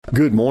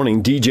Good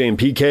morning, DJ and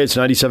PK. It's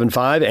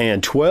 97.5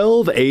 and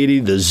 1280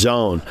 The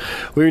Zone.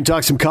 We're going to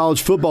talk some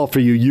college football for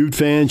you Ute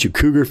fans, you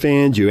Cougar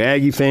fans, you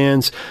Aggie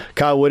fans.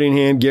 Kyle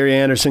Whittingham, Gary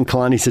Anderson,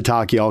 Kalani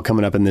Sitake all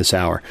coming up in this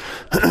hour.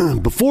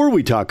 Before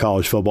we talk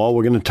college football,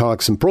 we're going to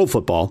talk some pro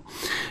football.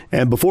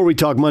 And before we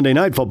talk Monday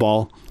Night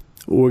Football,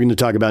 we're going to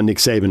talk about Nick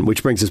Saban,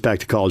 which brings us back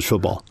to college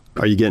football.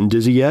 Are you getting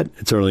dizzy yet?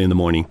 It's early in the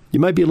morning. You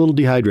might be a little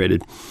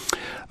dehydrated.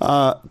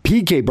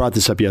 PK brought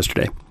this up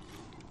yesterday.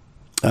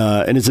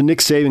 And it's a Nick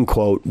Saban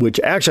quote, which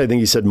actually I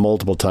think he said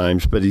multiple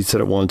times, but he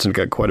said it once and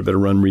got quite a bit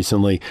of run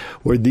recently,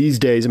 where these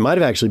days, it might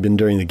have actually been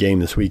during the game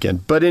this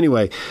weekend. But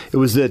anyway, it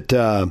was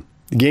that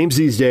games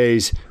these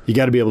days, you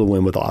got to be able to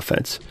win with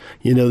offense.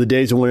 You know, the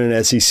days of winning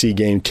an SEC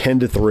game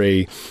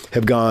 10-3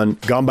 have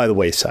gone by the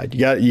wayside.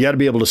 You got to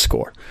be able to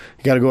score.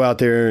 You got to go out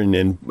there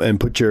and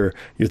put your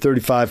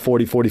 35,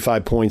 40,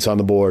 45 points on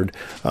the board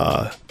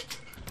to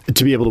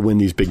be able to win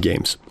these big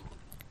games.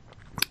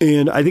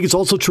 And I think it's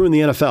also true in the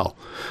NFL.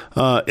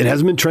 It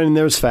hasn't been trending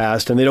there as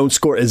fast, and they don't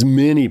score as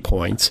many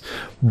points.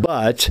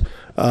 But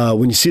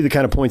when you see the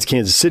kind of points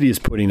Kansas City is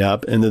putting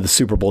up, and they're the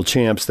Super Bowl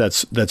champs,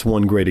 that's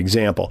one great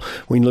example.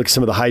 When you look at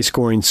some of the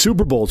high-scoring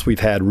Super Bowls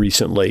we've had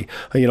recently,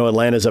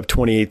 Atlanta's up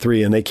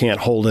 28-3, and they can't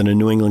hold it, and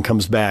New England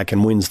comes back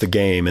and wins the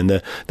game. And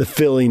the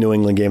Philly-New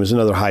England game is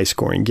another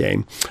high-scoring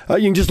game.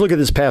 You can just look at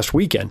this past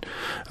weekend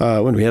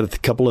when we had a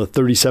couple of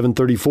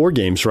 37-34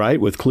 games,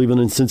 right, with Cleveland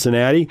and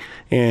Cincinnati,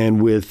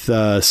 and with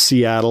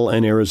Seattle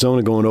and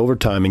Arizona going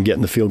overtime and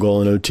getting the field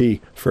goal in OT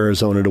for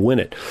Arizona to win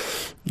it.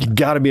 You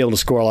got to be able to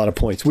score a lot of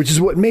points, which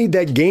is what made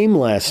that game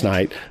last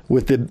night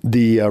with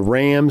the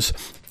Rams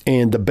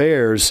and the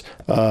Bears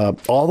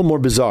all the more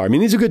bizarre. I mean,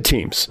 these are good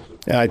teams.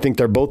 I think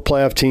they're both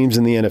playoff teams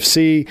in the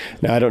NFC.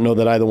 Now, I don't know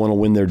that either one will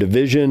win their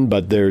division,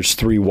 but there's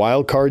 3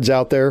 wild cards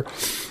out there.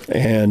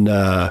 And,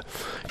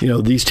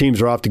 these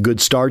teams are off to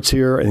good starts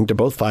here. I think they're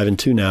both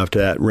 5-2 now after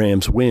that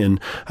Rams win.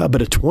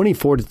 But a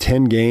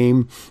 24-10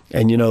 game,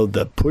 and,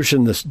 the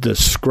pushing the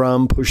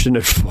scrum, pushing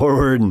it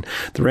forward, and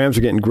the Rams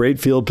are getting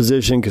great field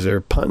position because they're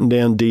punting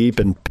down deep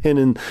and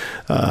pinning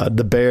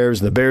the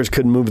Bears. And the Bears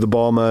couldn't move the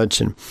ball much.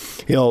 And,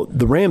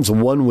 the Rams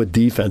won with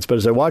defense. But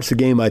as I watched the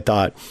game, I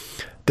thought,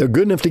 they're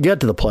good enough to get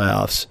to the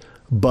playoffs,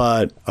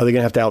 but are they going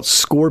to have to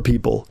outscore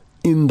people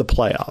in the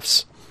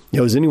playoffs?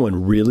 Is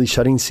anyone really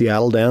shutting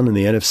Seattle down in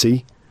the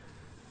NFC?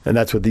 And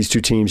that's what these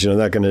two teams,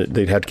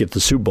 they'd have to get to the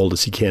Super Bowl to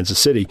see Kansas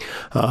City.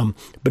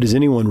 But is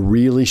anyone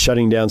really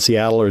shutting down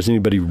Seattle, or is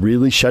anybody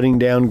really shutting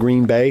down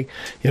Green Bay?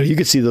 You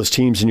could see those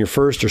teams in your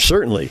first or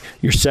certainly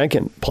your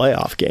second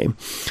playoff game.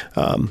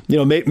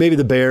 Maybe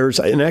the Bears,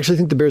 and I actually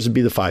think the Bears would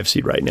be the 5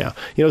 seed right now.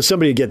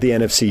 Somebody would get the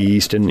NFC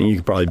East, and you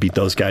could probably beat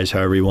those guys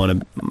however you want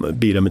to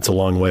beat them. It's a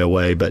long way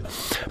away. But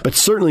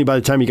certainly by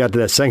the time you got to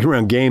that second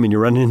round game and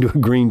you're running into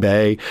a Green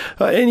Bay,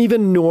 and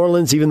even New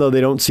Orleans, even though they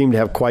don't seem to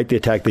have quite the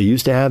attack they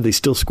used to have, they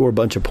still score a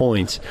bunch of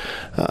points.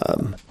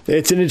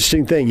 It's an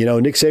interesting thing.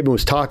 Nick Saban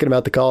was talking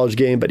about the college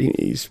game, but I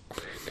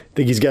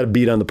think he's got a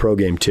beat on the pro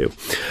game too.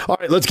 All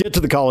right, let's get to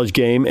the college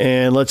game,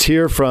 and let's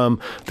hear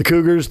from the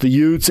Cougars, the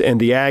Utes,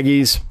 and the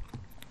Aggies.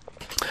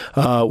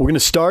 We're going to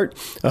start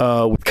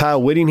with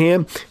Kyle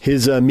Whittingham,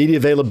 his media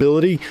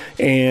availability,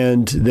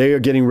 and they are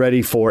getting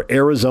ready for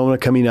Arizona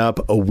coming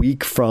up a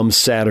week from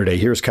Saturday.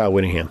 Here's Kyle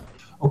Whittingham.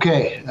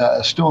 Okay,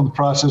 still in the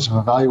process of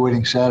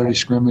evaluating Saturday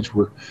scrimmage.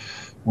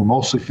 We're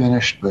mostly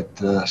finished, but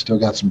still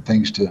got some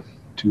things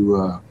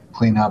to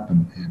clean up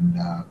and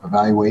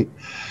evaluate.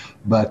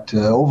 But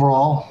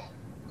overall,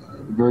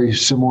 very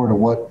similar to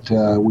what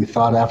we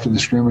thought after the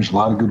scrimmage. A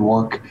lot of good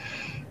work,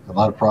 a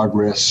lot of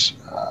progress.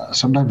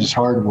 Sometimes it's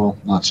hard. Well,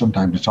 not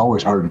sometimes. It's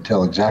always hard to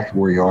tell exactly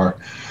where you are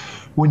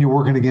when you're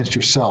working against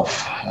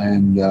yourself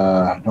and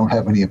don't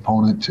have any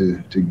opponent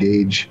to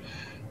gauge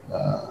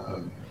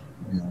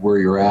where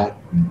you're at.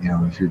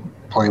 And, if you're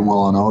playing well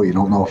on O, you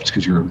don't know if it's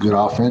because you're a good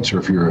offense or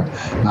if you're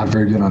not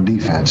very good on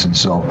defense. And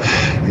so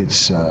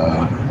it's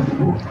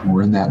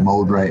we're in that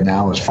mode right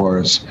now as far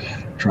as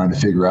trying to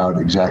figure out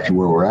exactly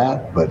where we're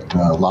at. But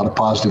a lot of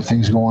positive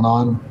things going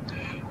on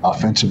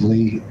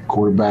offensively.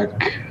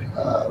 Quarterback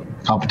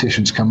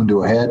competition's coming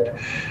to a head,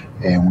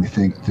 and we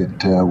think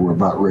that we're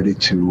about ready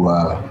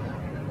to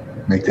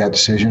make that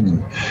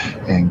decision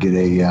and get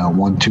a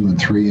 1, 2, and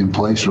 3 in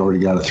place. We already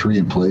got a 3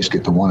 in place.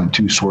 Get the 1 and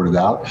 2 sorted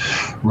out.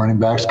 Running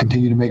backs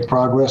continue to make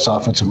progress.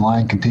 Offensive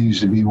line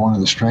continues to be one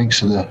of the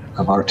strengths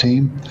of our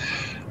team,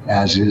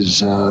 as is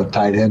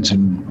tight ends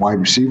and wide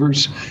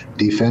receivers.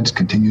 Defense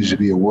continues to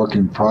be a work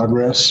in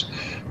progress.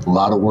 A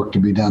lot of work to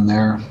be done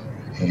there,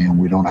 and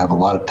we don't have a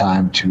lot of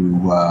time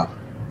to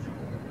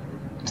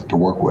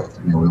work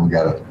with. We only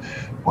got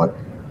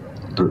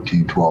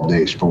 13, 12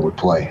 days before we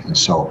play. And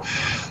so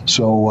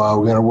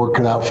we got to work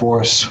it out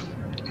for us,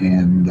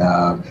 and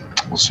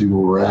we'll see where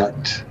we're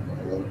at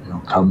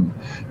come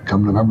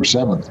November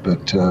 7th.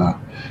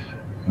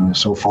 But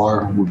so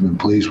far, we've been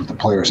pleased with the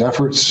players'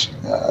 efforts,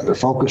 their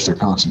focus, their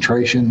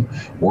concentration,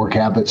 work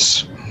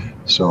habits.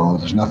 So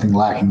there's nothing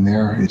lacking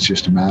there. It's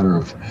just a matter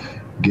of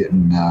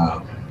getting,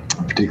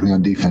 particularly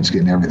on defense,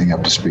 getting everything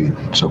up to speed.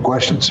 So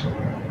questions?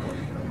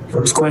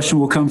 First question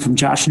will come from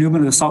Josh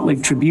Newman of the Salt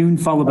Lake Tribune,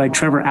 followed by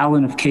Trevor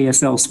Allen of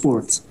KSL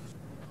Sports.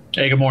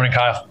 Hey, good morning,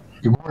 Kyle.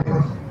 Good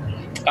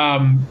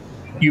morning.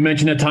 You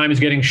mentioned that time is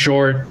getting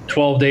short,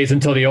 12 days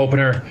until the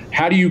opener.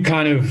 How do you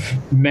kind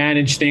of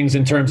manage things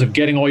in terms of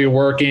getting all your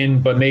work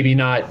in, but maybe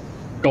not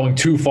going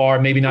too far,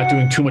 maybe not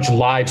doing too much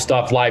live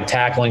stuff, live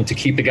tackling to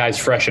keep the guys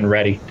fresh and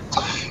ready?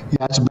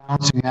 Yeah, it's a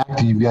balancing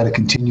act, and you've got to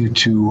continue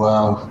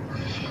to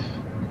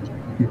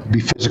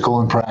be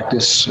physical in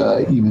practice,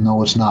 even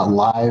though it's not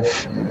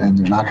live, and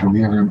there's not going to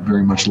be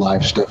very much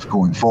live stuff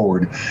going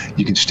forward.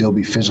 You can still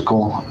be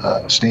physical,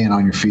 staying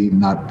on your feet and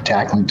not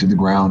tackling to the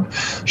ground.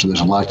 So there's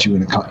a lot you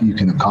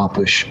can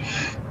accomplish.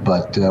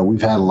 But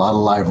we've had a lot of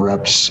live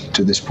reps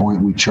to this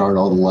point. We chart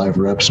all the live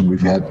reps, and we've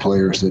had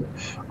players that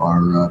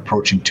are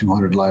approaching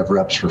 200 live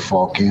reps for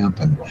fall camp,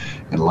 and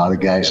a lot of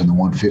guys in the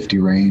 150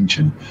 range,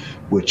 and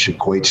which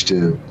equates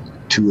to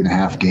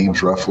 2.5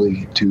 games,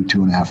 roughly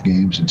 2.5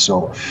 games. And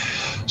so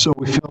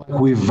we feel like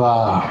we've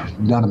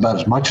done about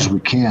as much as we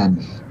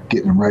can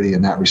getting them ready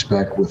in that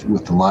respect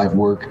with the live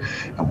work,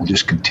 and we'll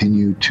just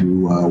continue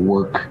to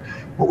work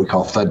what we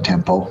call thud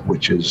tempo,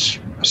 which is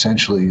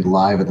essentially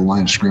live at the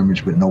line of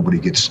scrimmage, but nobody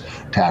gets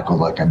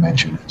tackled, like I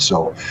mentioned.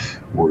 So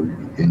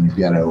you've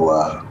got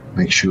to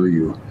make sure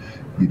you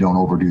don't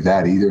overdo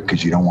that either,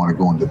 because you don't want to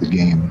go into the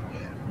game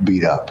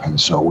beat up.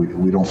 And so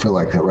we don't feel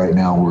like that right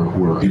now.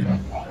 We're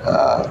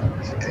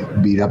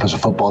beat up as a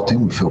football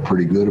team. We feel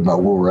pretty good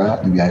about where we're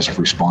at. The guys have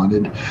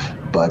responded,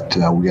 but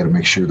we got to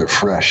make sure they're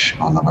fresh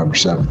on November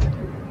 7th.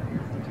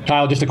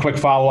 Kyle, just a quick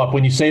follow-up.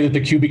 When you say that the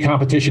QB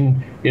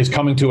competition is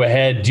coming to a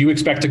head, do you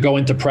expect to go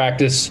into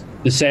practice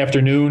this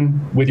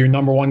afternoon with your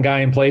number one guy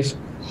in place?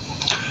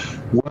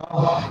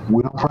 Well,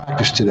 we don't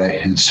practice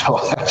today, and so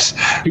that's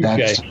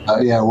okay.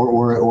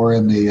 We're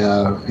in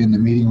the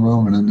meeting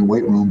room and in the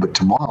weight room. But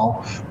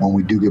tomorrow, when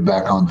we do get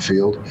back on the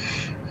field,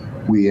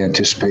 we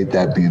anticipate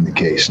that being the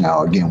case.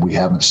 Now, again, we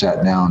haven't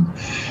sat down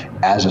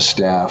as a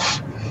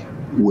staff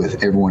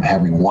with everyone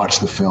having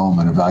watched the film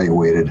and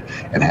evaluated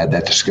and had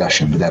that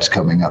discussion, but that's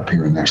coming up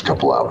here in the next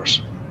couple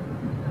hours.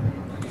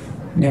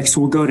 Next,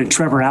 we'll go to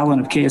Trevor Allen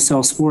of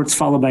KSL Sports,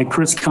 followed by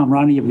Chris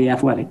Kamrani of The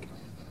Athletic.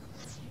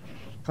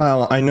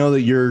 Kyle, I know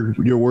that you're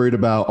worried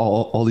about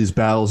all these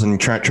battles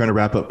and trying to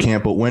wrap up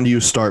camp, but when do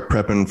you start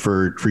prepping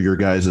for your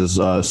guys'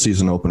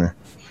 season opener?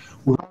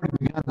 We've already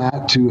begun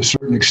that to a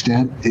certain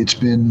extent. It's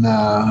been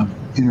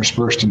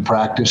interspersed in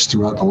practice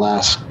throughout the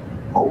last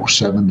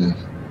 7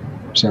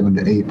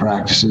 to 8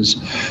 practices.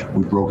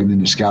 We've broken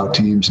into scout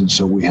teams, and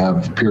so we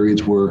have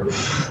periods where we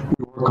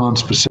work on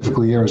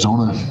specifically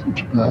Arizona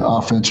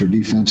offense or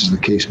defense, as the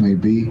case may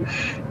be.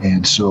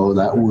 And so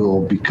that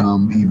will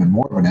become even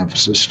more of an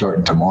emphasis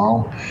starting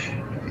tomorrow.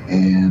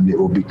 And it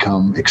will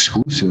become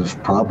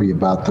exclusive probably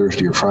about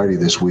Thursday or Friday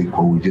this week,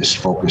 where we just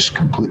focus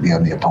completely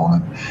on the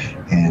opponent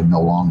and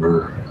no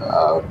longer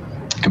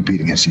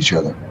compete against each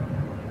other.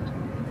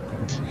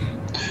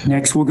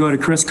 Next, we'll go to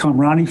Chris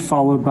Kamrani,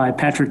 followed by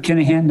Patrick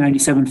Kinahan,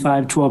 97.5,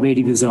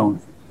 1280 The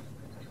Zone.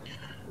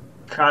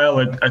 Kyle,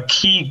 a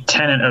key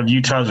tenet of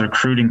Utah's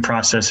recruiting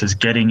process is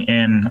getting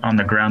in on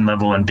the ground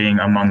level and being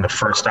among the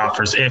first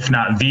offers, if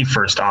not the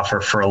first offer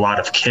for a lot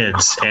of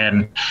kids.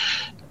 And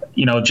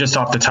just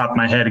off the top of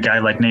my head, a guy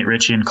like Nate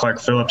Ritchie and Clark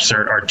Phillips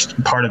are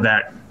part of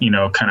that,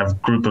 kind of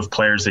group of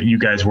players that you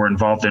guys were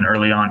involved in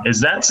early on.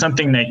 Is that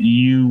something that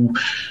you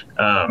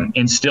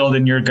instilled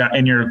in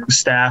your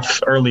staff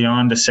early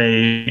on to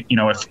say,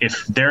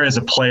 if there is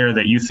a player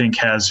that you think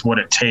has what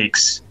it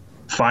takes,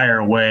 fire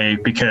away?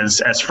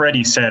 Because as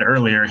Freddie said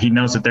earlier, he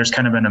knows that there's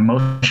kind of an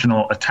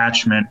emotional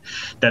attachment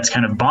that's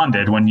kind of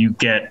bonded when you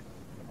get,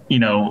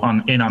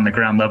 on the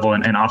ground level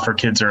and offer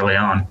kids early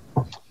on.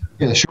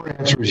 Yeah, the short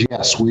answer is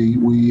yes.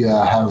 We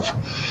have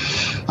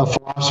a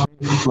philosophy.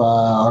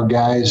 Our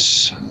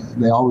guys,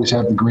 they always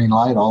have the green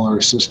light. All our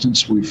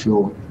assistants, we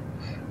feel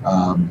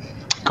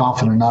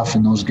confident enough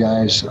in those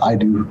guys. I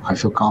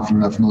feel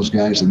confident enough in those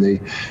guys that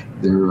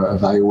their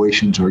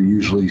evaluations are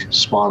usually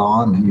spot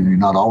on. You're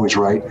not always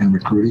right in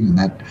recruiting, and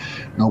that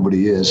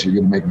nobody is. You're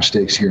going to make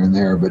mistakes here and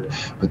there, but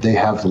they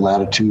have the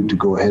latitude to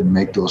go ahead and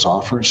make those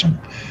offers.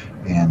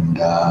 And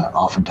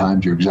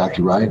oftentimes you're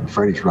exactly right.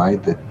 Freddie's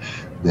right that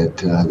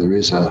there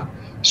is a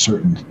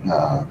certain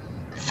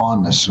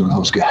fondness in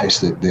those guys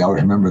that they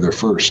always remember their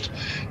first.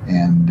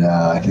 And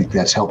I think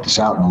that's helped us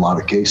out in a lot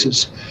of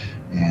cases.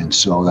 And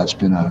so that's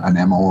been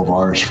an MO of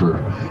ours for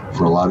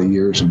a lot of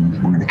years, and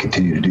we're going to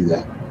continue to do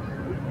that.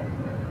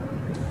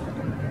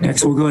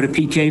 Next, we'll go to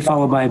PK,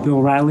 followed by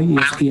Bill Riley,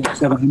 ESPN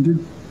 700.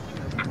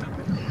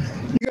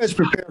 You guys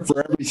prepare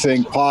for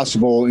everything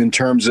possible in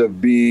terms of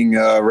being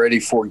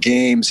ready for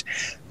games.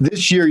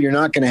 This year, you're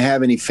not going to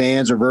have any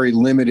fans or very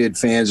limited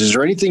fans. Is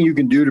there anything you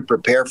can do to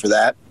prepare for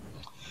that?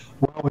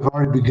 Well, we've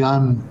already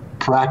begun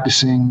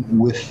practicing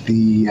with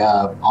the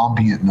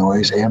ambient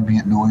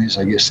noise,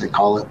 I guess they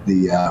call it,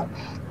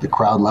 the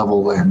crowd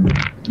level and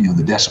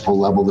the decibel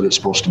level that it's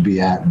supposed to be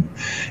at,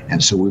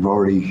 and so we've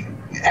already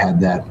had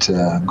that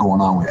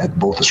going on at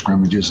both the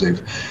scrimmages.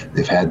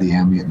 They've had the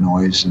ambient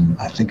noise, and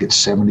I think it's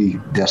 70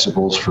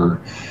 decibels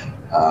for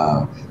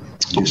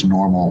just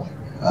normal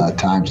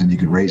times, and you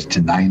could raise it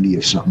to 90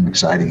 if something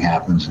exciting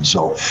happens. And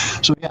so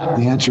yeah,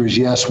 the answer is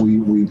yes.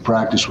 We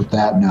practice with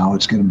that now.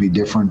 It's going to be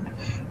different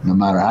no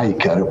matter how you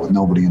cut it, with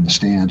nobody in the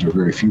stands or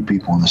very few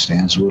people in the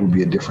stands, so it'll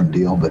be a different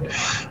deal. But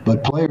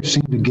players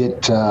seem to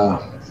get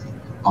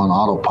on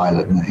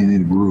autopilot and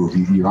in a groove.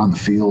 You're on the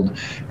field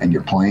and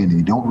you're playing, and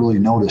you don't really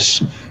notice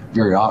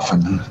very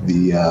often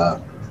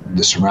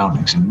the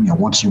surroundings. And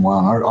once in a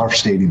while, our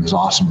stadium is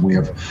awesome.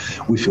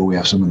 We feel we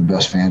have some of the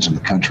best fans in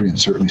the country, and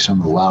certainly some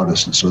of the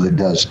loudest. And so that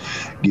does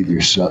give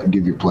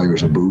your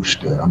players a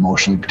boost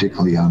emotionally,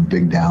 particularly on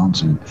big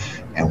downs and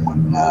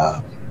when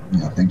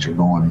things are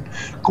going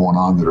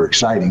on that are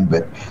exciting.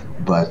 But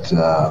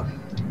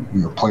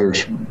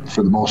players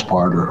for the most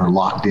part are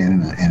locked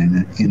in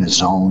and in a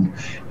zone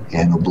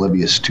and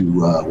oblivious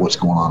to what's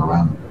going on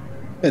around them.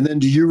 And then,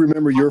 do you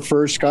remember your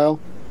first, Kyle?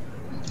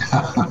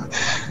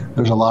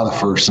 There's a lot of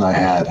firsts I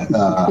had.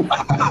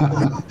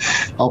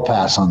 I'll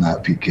pass on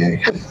that,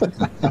 PK.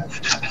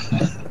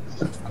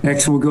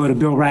 Next, we'll go to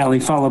Bill Riley,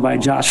 followed by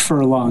Josh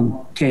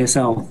Furlong,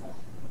 KSL.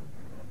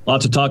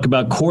 Lots of talk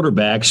about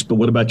quarterbacks, but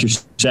what about your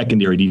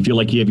secondary? Do you feel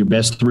like you have your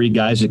best three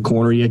guys at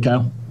corner yet,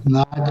 Kyle?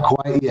 Not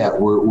quite yet.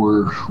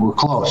 We're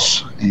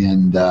close,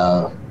 and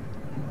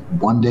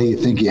one day you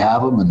think you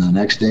have them, and the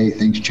next day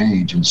things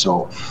change, and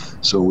so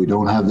we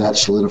don't have that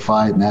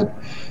solidified. And that,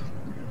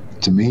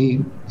 to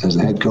me, as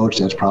the head coach,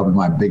 that's probably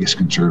my biggest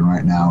concern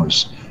right now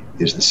is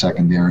the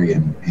secondary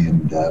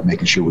and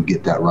making sure we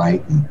get that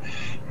right.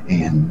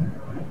 And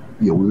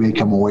we may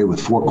come away with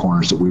four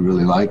corners that we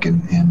really like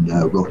and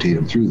rotate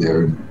them through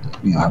there, and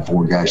have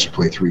four guys to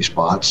play three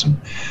spots,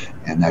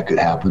 and that could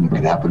happen. It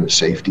could happen at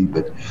safety,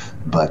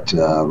 but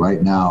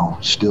right now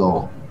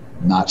still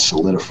not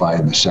solidified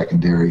in the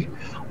secondary,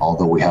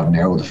 although we have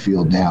narrowed the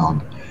field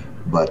down.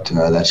 But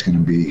that's going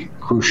to be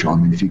crucial. I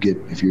mean, if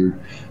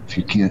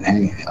you can't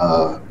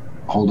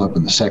hold up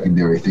in the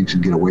secondary, things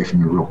can get away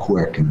from you real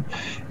quick, and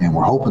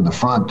we're hoping the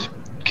front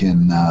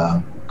can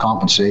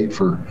compensate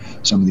for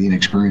some of the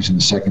inexperience in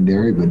the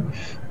secondary,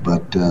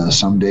 but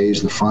some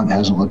days the front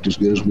hasn't looked as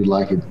good as we'd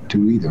like it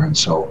to either. And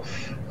so,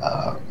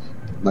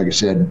 like I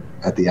said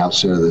at the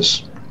outset of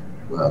this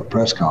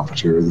press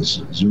conference here,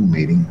 this Zoom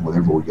meeting,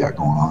 whatever we got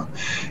going on,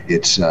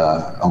 it's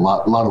a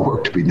lot of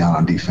work to be done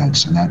on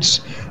defense, and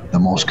that's the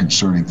most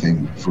concerning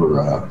thing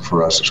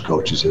for us as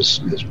coaches is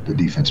the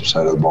defensive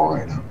side of the ball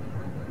right now.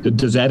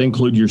 Does that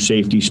include your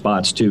safety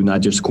spots too,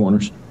 not just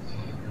corners?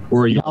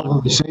 Or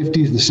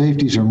the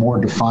safeties are more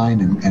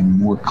defined and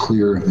more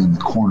clear than the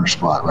corner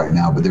spot right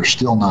now, but they're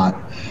still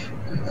not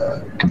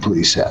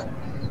completely set.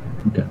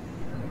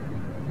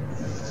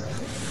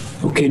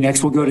 Okay,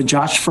 next we'll go to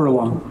Josh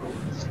Furlong.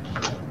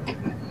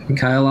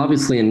 Kyle,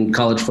 obviously in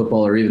college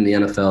football or even the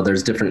NFL,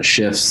 there's different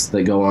shifts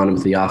that go on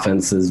with the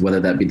offenses, whether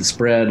that be the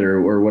spread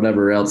or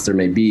whatever else there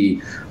may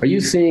be. Are you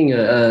seeing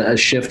a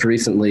shift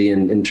recently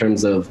in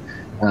terms of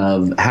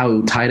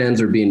how tight ends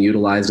are being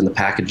utilized in the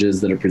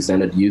packages that are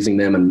presented, using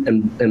them,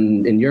 and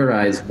in your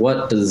eyes,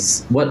 what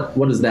does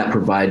that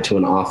provide to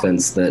an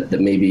offense that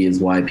maybe is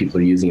why people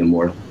are using it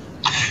more?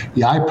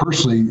 Yeah, I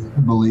personally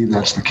believe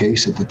that's the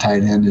case, that the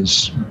tight end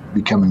is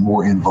becoming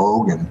more in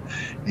vogue,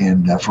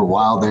 and for a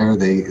while there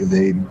they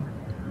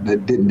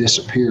didn't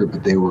disappear,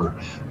 but they were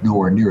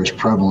nowhere near as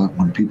prevalent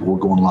when people were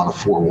going a lot of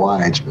four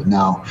wides. But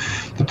now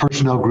the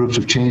personnel groups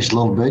have changed a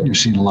little bit, and you're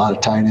seeing a lot of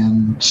tight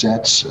end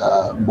sets,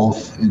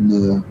 both in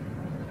the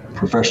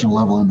professional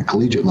level and the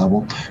collegiate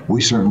level.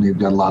 We certainly have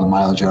got a lot of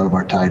mileage out of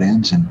our tight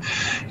ends, and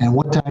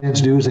what tight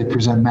ends do is they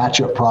present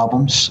matchup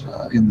problems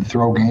in the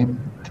throw game.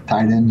 The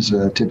tight ends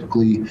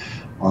typically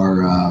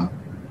are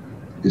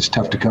it's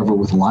tough to cover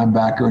with a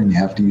linebacker, and you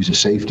have to use a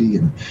safety,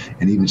 and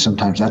even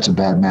sometimes that's a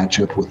bad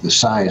matchup with the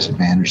size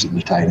advantage that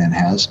the tight end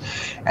has.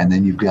 And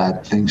then you've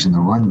got things in the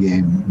run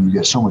game. You've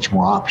got so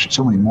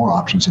many more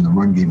options in the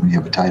run game when you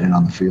have a tight end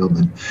on the field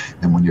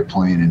than when you're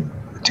playing in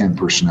 10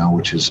 personnel,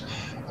 which is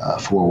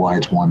four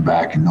wides, one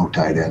back, and no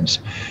tight ends.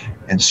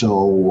 And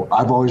so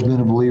I've always been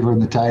a believer in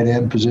the tight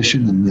end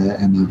position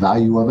and the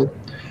value of it.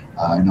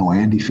 I know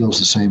Andy feels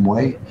the same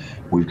way.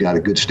 We've got a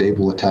good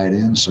stable of tight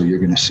ends, so you're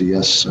going to see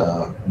us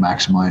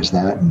maximize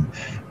that.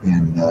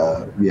 And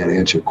to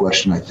answer your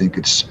question, I think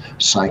it's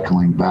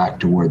cycling back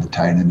to where the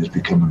tight end is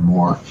becoming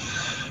more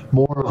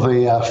of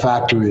a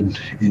factor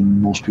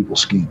in most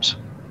people's schemes.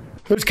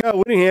 There's Kyle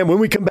Whittingham. When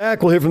we come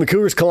back, we'll hear from the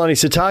Cougars' Kalani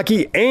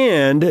Sitake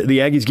and the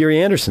Aggies'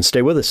 Gary Anderson.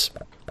 Stay with us.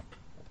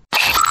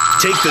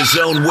 Take the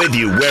Zone with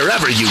you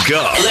wherever you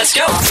go. Let's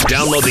go.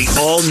 Download the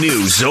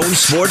all-new Zone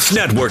Sports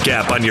Network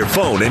app on your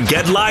phone and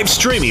get live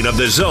streaming of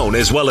the Zone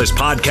as well as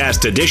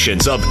podcast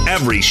editions of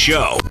every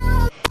show.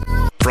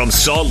 From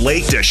Salt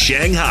Lake to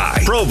Shanghai,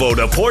 Provo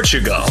to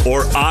Portugal,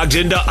 or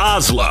Ogden to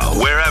Oslo,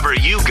 wherever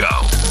you go,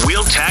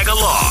 we'll tag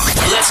along.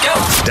 Let's go.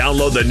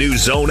 Download the new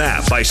Zone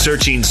app by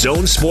searching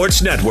Zone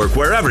Sports Network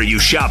wherever you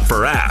shop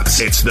for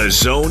apps. It's the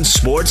Zone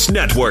Sports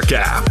Network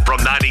app from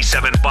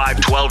 97.5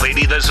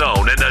 1280 The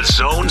Zone and the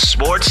Zone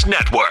Sports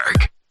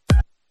Network.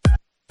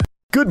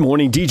 Good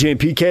morning, DJ and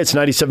PK. It's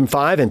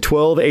 97.5 and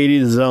 1280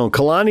 The Zone.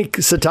 Kalani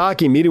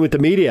Sitake meeting with the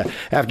media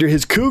after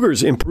his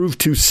Cougars improved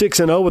to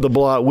 6-0 with a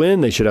blowout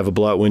win. They should have a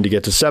blowout win to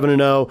get to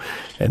 7-0.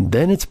 And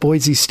then it's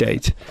Boise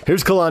State.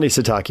 Here's Kalani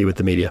Sitake with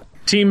the media.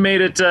 Team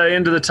made it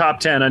into the top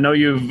 10. I know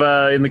you've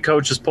in the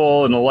coaches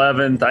poll in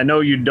 11th. I know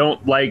you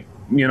don't like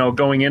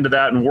going into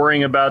that and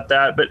worrying about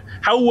that, but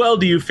how well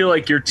do you feel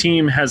like your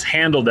team has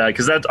handled that?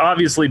 Because that's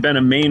obviously been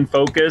a main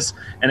focus,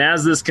 and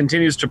as this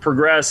continues to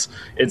progress,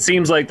 it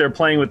seems like they're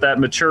playing with that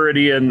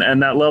maturity and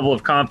that level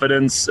of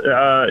confidence,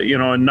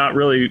 and not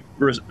really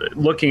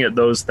looking at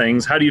those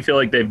things. How do you feel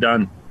like they've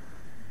done?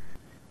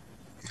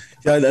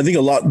 Yeah, I think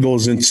a lot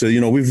goes into,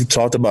 we've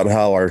talked about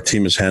how our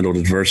team has handled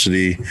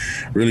adversity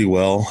really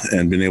well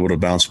and been able to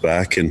bounce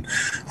back. And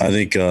I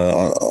think,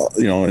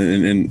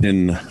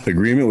 in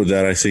agreement with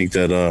that, I think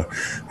that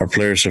our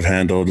players have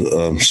handled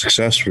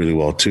success really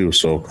well too.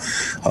 So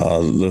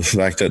the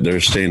fact that they're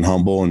staying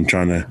humble and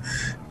trying to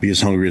be as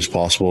hungry as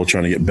possible,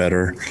 trying to get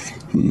better,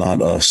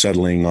 not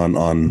settling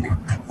on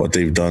what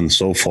they've done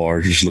so far,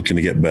 just looking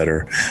to get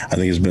better. I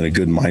think it's been a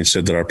good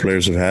mindset that our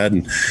players have had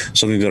and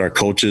something that our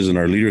coaches and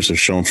our leaders have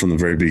shown from the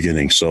very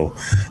beginning. So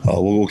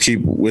we'll keep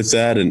with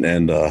that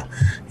and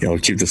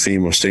keep the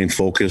theme of staying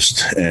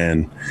focused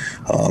and,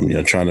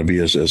 trying to be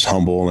as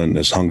humble and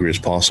as hungry as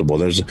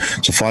possible. It's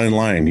a fine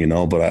line,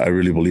 but I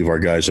really believe our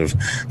guys have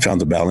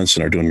found the balance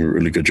and are doing a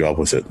really good job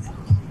with it.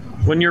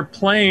 When you're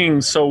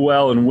playing so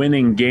well and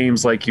winning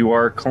games like you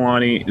are,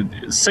 Kalani,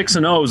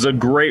 6-0 is a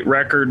great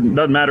record.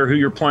 Doesn't matter who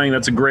you're playing.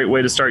 That's a great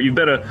way to start. You've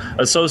been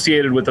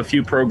associated with a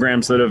few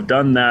programs that have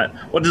done that.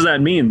 What does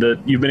that mean,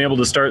 that you've been able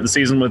to start the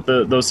season with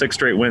those 6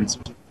 straight wins?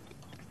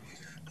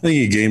 I think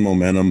you gain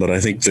momentum, but I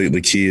think the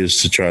key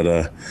is to try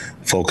to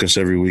focus.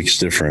 Every week's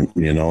different,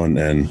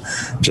 and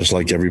just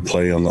like every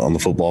play on the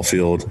football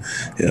field,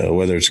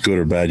 whether it's good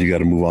or bad, you got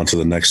to move on to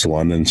the next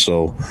one. And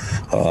so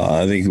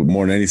I think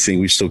more than anything,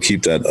 we still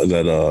keep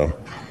the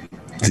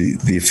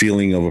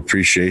feeling of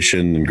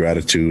appreciation and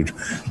gratitude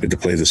to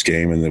play this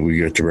game, and that we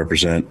get to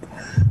represent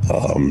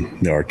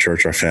our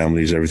church, our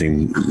families,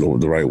 everything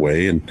the right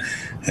way, and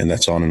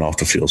that's on and off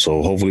the field.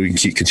 So hopefully we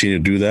can continue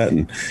to do that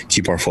and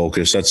keep our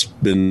focus. That's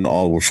been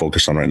all we're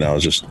focused on right now,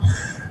 is just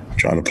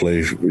trying to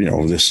play,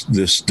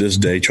 this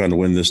day, trying to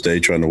win this day,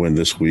 trying to win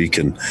this week,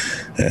 and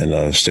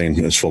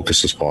staying as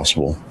focused as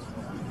possible.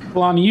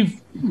 Kalani,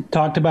 you've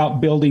talked about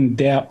building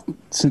depth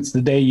since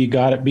the day you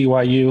got at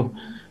BYU.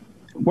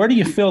 Where do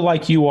you feel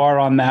like you are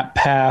on that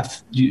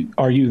path?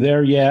 Are you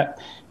there yet?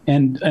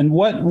 And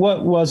what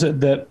was it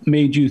that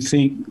made you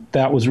think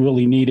that was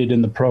really needed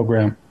in the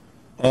program?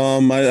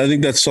 I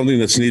think that's something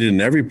that's needed in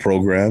every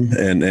program.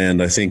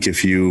 And I think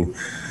it's one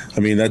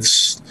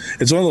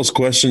of those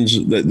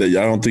questions that I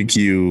don't think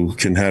you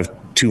can have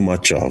too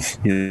much of.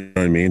 You know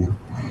what I mean?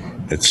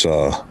 It's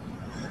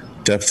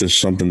depth is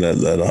something that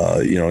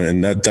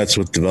and that's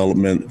with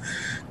development,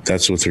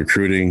 that's with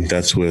recruiting,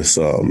 that's with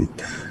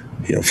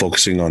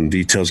focusing on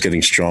details,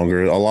 getting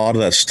stronger. A lot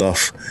of that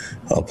stuff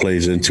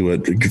plays into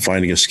it.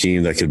 Finding a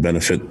scheme that could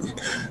benefit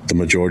the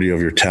majority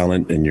of your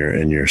talent and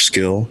your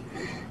skill.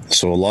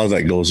 So a lot of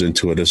that goes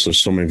into it. There's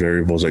so many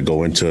variables that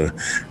go into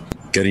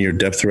getting your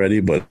depth ready,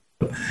 but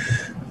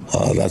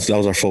that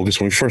was our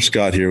focus. When we first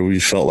got here, we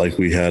felt like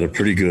we had a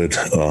pretty good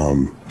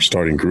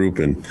starting group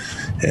and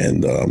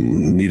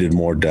needed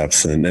more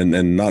depth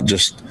and not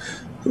just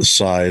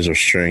size or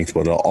strength,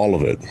 but all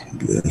of it,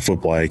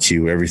 football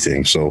IQ,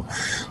 everything. So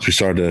we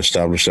started to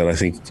establish that. I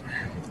think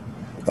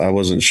I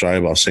wasn't shy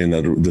about saying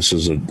that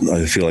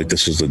I feel like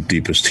this is the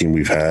deepest team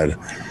we've had,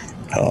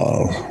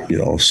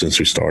 since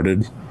we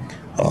started.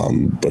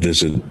 But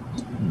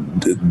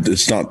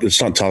it's not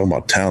talking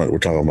about talent. We're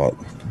talking about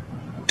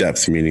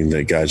depth, meaning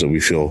the guys that we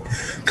feel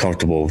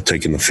comfortable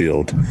taking the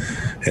field.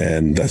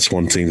 And that's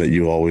one thing that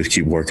you always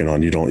keep working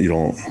on.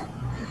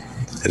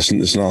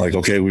 It's not like,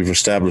 okay, we've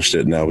established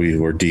it. Now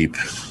we're deep.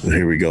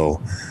 Here we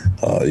go.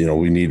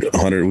 We need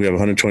 100. We have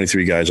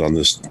 123 guys on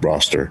this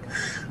roster.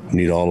 We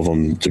need all of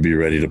them to be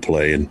ready to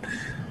play.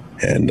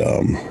 And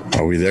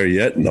are we there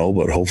yet? No,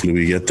 but hopefully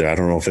we get there. I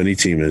don't know if any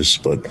team is,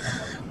 but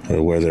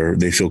where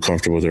they feel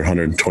comfortable with their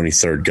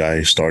 123rd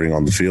guy starting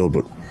on the field.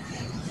 But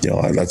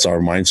that's our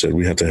mindset.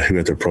 We have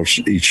to approach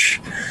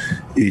each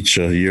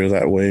year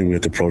that way, and we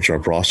have to approach our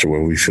roster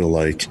where we feel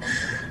like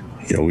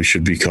we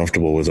should be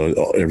comfortable with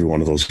every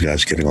one of those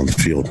guys getting on the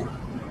field.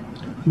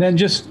 Then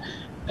just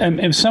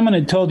if someone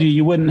had told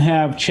you wouldn't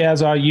have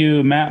Chaz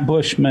Ayu, Matt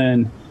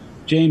Bushman,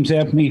 James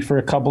Epney for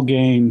a couple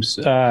games,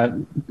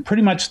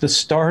 pretty much the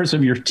stars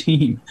of your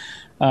team,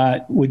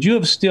 would you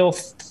have still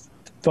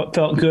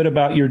felt good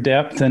about your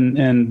depth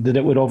and that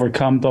it would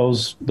overcome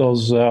those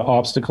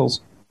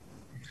obstacles?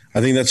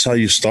 I think that's how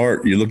you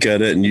start. You look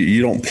at it and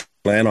you don't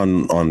plan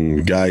on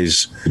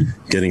guys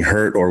getting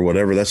hurt or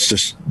whatever. That's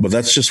just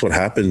what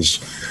happens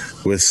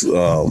with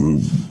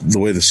the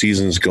way the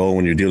seasons go.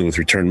 When you're dealing with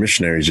return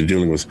missionaries, you're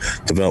dealing with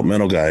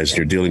developmental guys,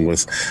 you're dealing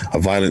with a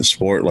violent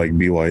sport like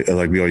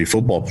BYU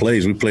football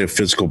plays. We play a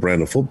physical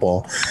brand of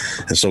football,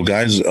 and so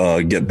guys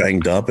get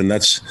banged up, and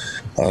that's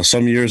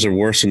some years are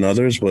worse than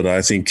others. But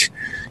I think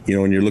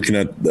when you're looking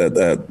at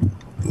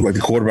like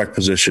the quarterback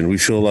position, we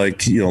feel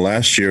like,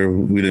 last year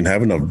we didn't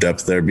have enough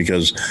depth there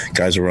because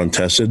guys were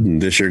untested. And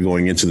this year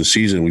going into the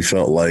season, we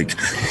felt like,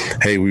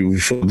 hey, we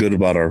feel good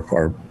about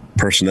our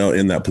personnel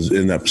in that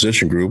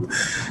position group,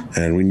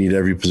 and we need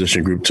every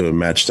position group to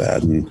match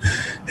that.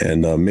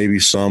 And maybe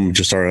some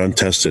just are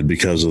untested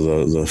because of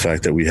the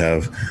fact that we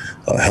have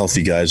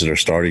healthy guys that are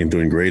starting and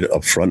doing great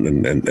up front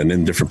and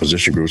in different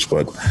position groups.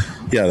 But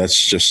yeah,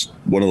 that's just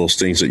one of those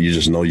things that you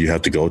just know you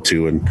have to go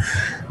to,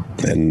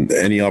 and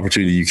any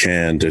opportunity you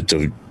can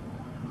to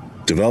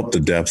develop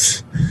the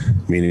depth,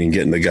 meaning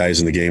getting the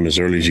guys in the game as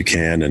early as you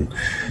can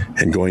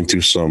and going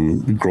through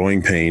some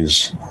growing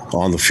pains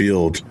on the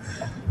field,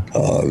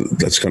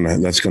 that's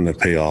gonna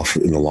pay off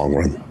in the long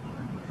run.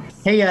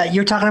 Hey,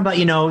 you're talking about,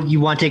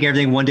 you want to take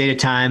everything one day at a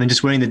time and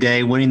just winning the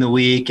day, winning the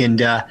week. And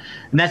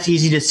that's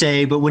easy to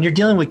say. But when you're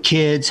dealing with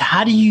kids,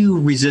 how do you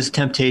resist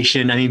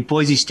temptation? I mean,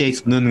 Boise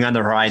State's looming on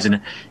the horizon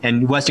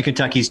and Western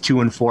Kentucky's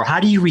 2-4. How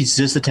do you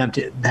resist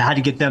how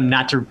to get them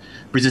not to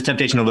resist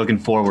temptation of looking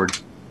forward?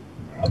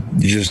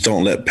 You just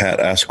don't let Pat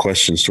ask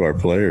questions to our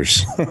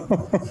players.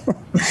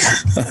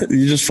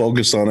 You just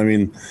focus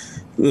on,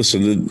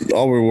 listen,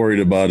 all we're worried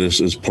about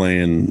is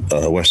playing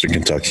Western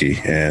Kentucky,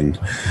 and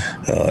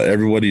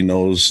everybody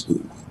knows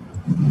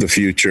the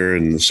future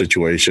and the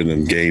situation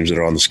and games that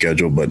are on the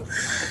schedule. But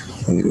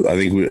I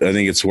think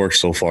it's worked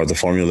so far. The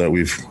formula that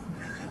we've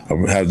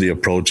had, the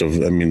approach of,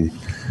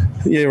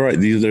 yeah, right.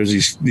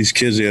 There's these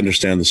kids, they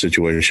understand the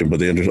situation, but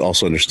they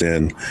also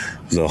understand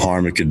the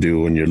harm it could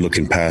do when you're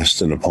looking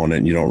past an opponent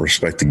and you don't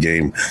respect the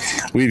game.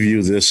 We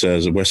view this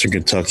as a Western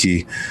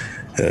Kentucky.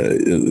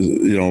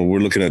 We're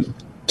looking at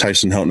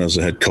Tyson Helton as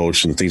the head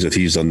coach and the things that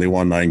he's done. They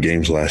won 9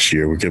 games last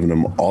year. We're giving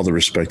them all the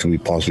respect that we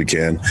possibly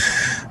can,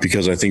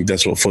 because I think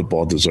that's what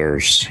football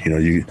deserves.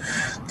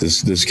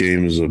 This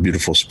game is a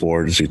beautiful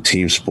sport. It's a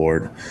team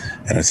sport,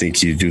 and I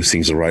think you do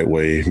things the right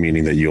way,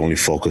 meaning that you only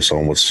focus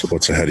on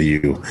what's ahead of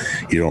you.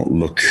 You don't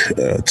look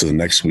to the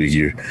next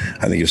week.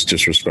 I think it's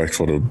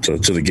disrespectful to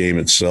the game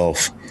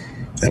itself,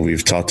 and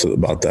we've talked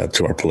about that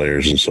to our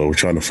players. And so we're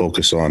trying to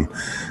focus on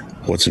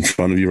what's in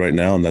front of you right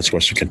now, and that's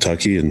Western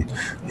Kentucky, and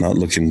not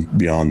looking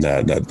beyond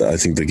that. I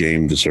think the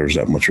game deserves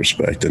that much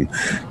respect, and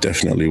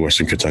definitely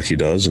Western Kentucky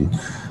does. And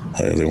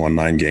they won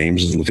 9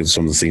 games. Look at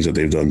some of the things that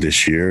they've done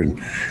this year.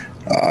 And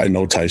I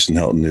know Tyson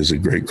Helton is a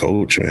great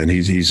coach, and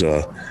he's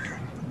a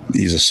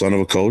son of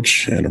a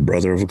coach and a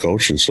brother of a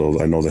coach. And so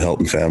I know the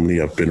Helton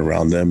family. I've been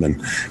around them and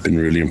been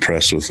really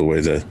impressed with the way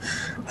that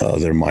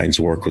their minds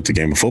work with the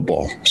game of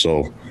football.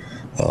 So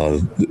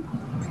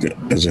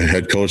as a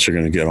head coach, they're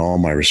going to get all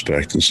my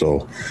respect. And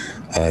so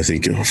I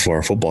think for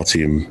our football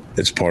team,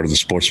 it's part of the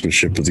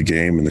sportsmanship of the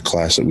game and the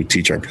class that we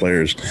teach our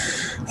players.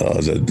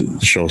 That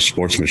show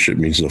sportsmanship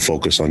means to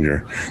focus on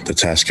the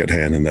task at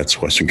hand, and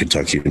that's Western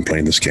Kentucky and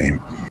playing this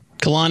game.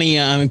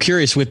 Kalani, I'm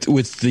curious with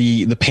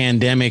the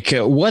pandemic,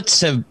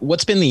 what's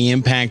been the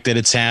impact that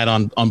it's had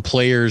on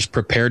players'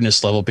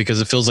 preparedness level?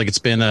 Because it feels like it's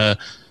been a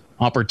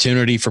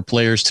opportunity for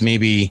players to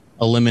maybe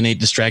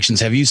eliminate distractions.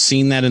 Have you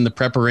seen that in the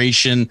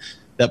preparation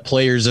that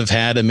players have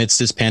had amidst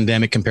this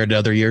pandemic compared to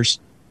other years?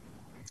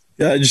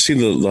 Yeah, I just see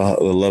the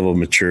level of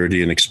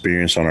maturity and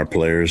experience on our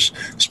players,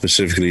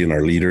 specifically in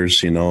our leaders.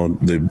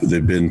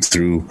 They've been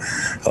through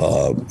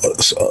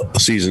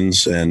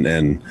seasons and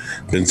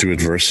been through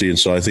adversity, and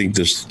so I think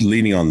just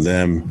leaning on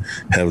them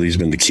heavily has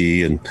been the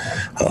key. And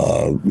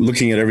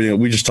looking at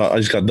everything, I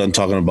just got done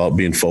talking about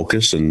being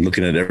focused and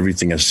looking at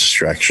everything as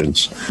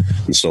distractions.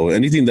 And so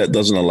anything that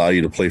doesn't allow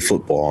you to play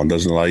football and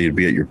doesn't allow you to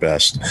be at your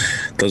best,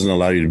 doesn't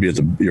allow you to be at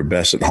your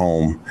best at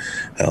home,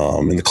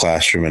 in the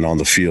classroom and on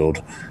the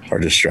field, are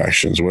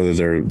distractions,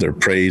 whether they're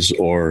praise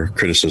or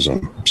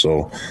criticism.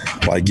 So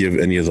why give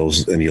any of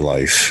those any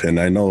life? And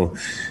I know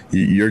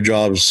your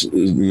jobs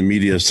in the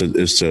media is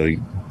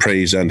to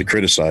praise and to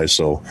criticize.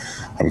 So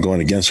I'm going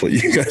against what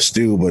you guys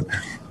do, but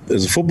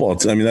as a football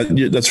team,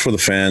 that's for the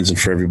fans and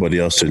for everybody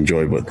else to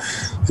enjoy. But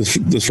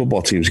this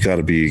football team's got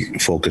to be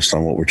focused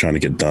on what we're trying to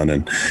get done.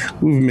 And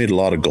we've made a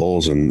lot of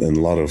goals and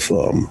a lot of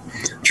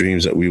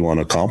dreams that we want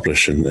to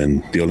accomplish.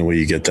 And the only way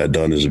you get that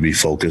done is to be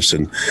focused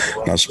and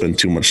not spend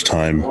too much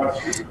time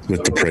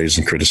with the praise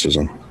and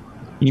criticism.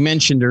 You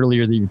mentioned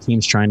earlier that your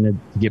team's trying to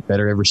get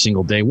better every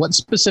single day. What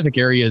specific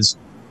areas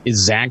is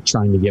Zach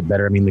trying to get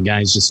better? The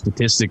guy's just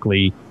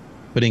statistically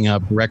putting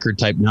up record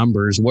type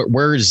numbers.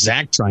 Where is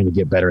Zach trying to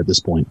get better at this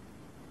point?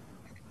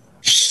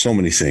 So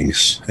many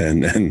things,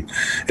 and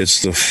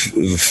it's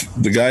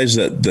the guys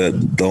that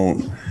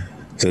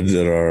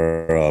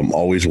are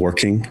always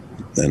working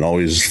and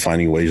always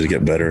finding ways to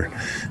get better.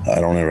 I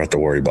don't ever have to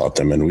worry about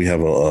them, and we have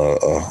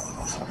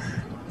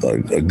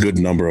a good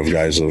number of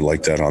guys that are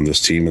like that on this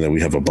team, and then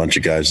we have a bunch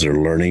of guys that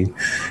are learning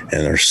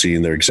and are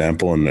seeing their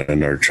example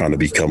and are trying to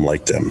become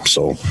like them.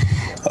 So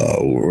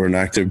we're an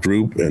active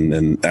group,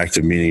 and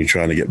active meaning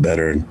trying to get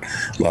better in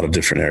a lot of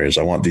different areas.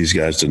 I want these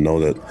guys to know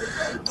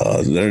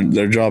that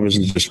their job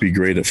isn't just to be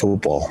great at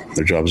football.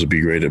 Their job is to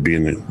be great at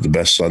being the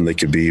best son they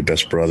could be,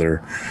 best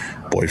brother,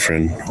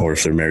 boyfriend, or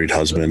if they're married,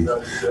 husband.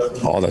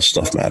 All that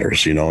stuff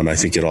matters, and I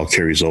think it all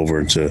carries over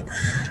into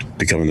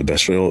becoming the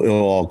best. It'll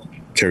all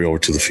carry over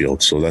to the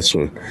field. So that's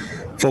what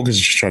focus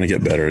is, just trying to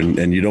get better.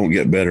 And you don't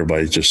get better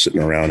by just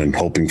sitting around and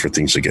hoping for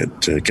things to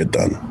get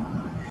done.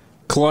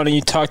 Kalani,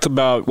 you talked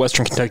about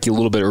Western Kentucky a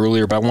little bit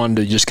earlier, but I wanted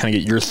to just kind of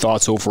get your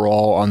thoughts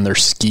overall on their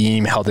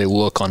scheme, how they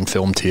look on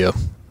film to you.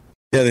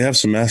 Yeah, they have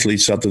some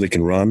athletes out there that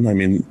can run. I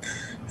mean,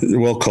 they're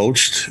well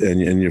coached,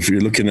 and if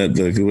you're looking at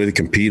the way they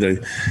compete,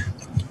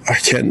 I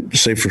can't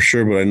say for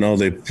sure, but I know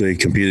they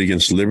competed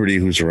against Liberty,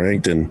 who's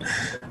ranked, and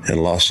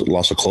lost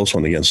a close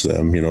one against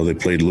them. They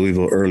played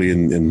Louisville early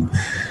in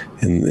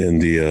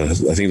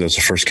the I think that's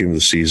the first game of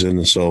the season,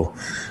 and so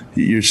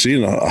you're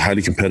seeing a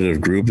highly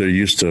competitive group. They're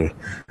used to.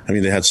 I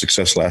mean, they had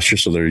success last year,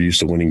 so they're used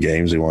to winning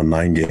games. They won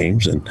 9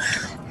 games, and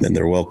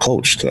they're well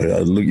coached.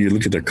 You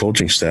look at their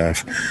coaching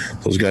staff;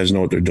 those guys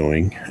know what they're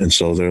doing, and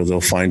so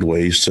they'll find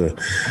ways to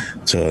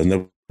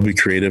be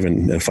creative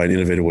and find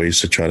innovative ways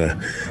to try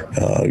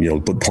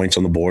to put points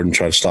on the board and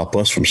try to stop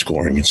us from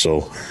scoring. And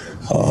so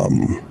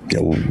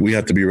we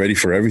have to be ready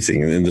for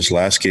everything. And in this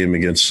last game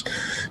against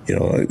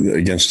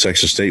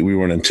Texas State, we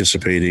weren't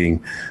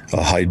anticipating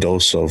a high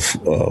dose of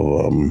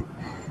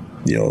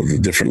the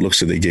different looks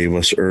that they gave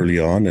us early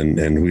on,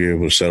 and we were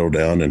able to settle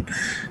down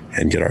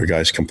and get our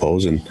guys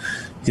composed. And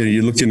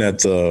you're looking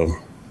at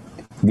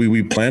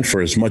we plan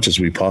for as much as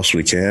we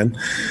possibly can,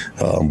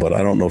 but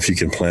I don't know if you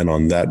can plan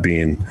on that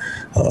being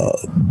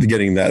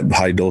getting that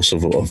high dose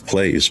of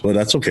plays. But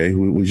that's okay.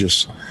 We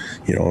just,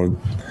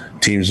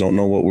 teams don't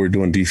know what we're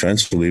doing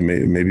defensively.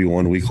 Maybe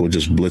one week we'll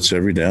just blitz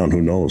every down.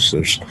 Who knows?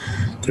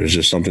 There's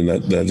just something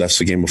that's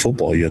the game of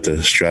football. You have to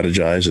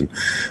strategize and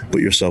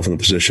put yourself in a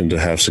position to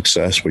have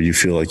success where you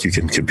feel like you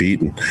can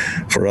compete. And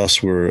for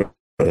us, we're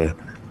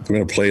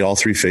going to play all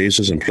 3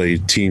 phases and play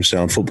team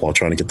sound football,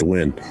 trying to get the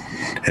win.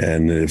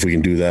 And if we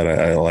can do that,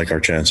 I like our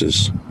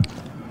chances.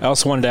 I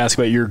also wanted to ask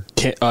about your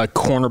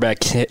cornerback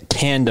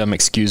tandem,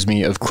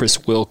 of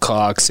Chris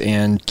Wilcox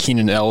and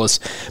Keenan Ellis.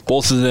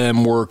 Both of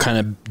them were kind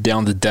of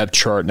down the depth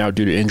chart now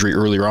due to injury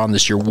earlier on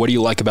this year. What do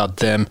you like about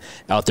them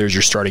out there as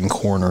your starting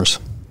corners?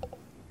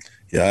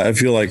 Yeah, I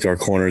feel like our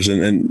corners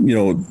and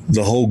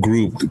the whole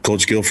group,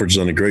 Coach Guilford's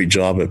done a great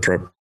job at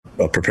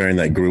preparing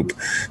that group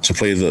to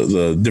play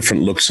the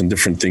different looks and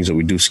different things that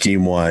we do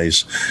scheme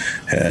wise,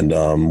 and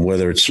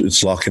whether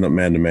it's locking up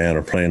man to man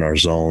or playing our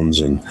zones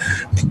and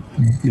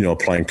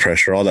applying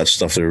pressure, all that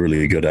stuff they're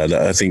really good at.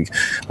 I think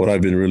what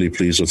I've been really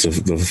pleased with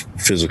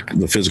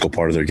the physical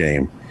part of their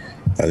game.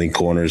 I think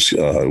corners,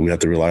 we have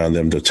to rely on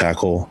them to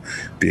tackle,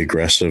 be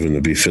aggressive, and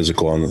to be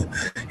physical on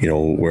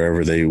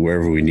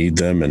wherever we need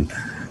them. And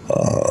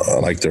I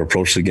like their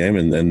approach to the game,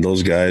 and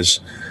those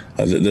guys.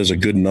 There's a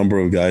good number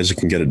of guys that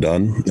can get it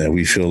done, and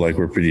we feel like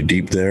we're pretty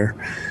deep there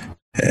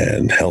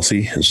and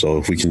healthy. And so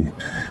if we can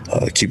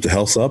keep the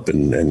health up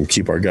and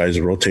keep our guys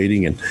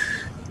rotating and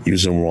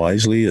use them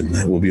wisely, and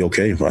we'll be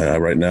okay.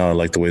 Right now, I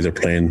like the way they're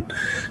playing,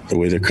 the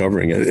way they're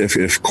covering.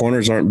 If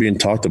corners aren't being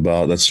talked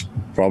about, that's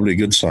probably a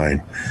good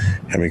sign.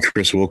 I mean,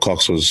 Chris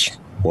Wilcox was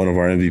one of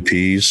our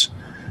MVPs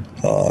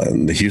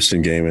in the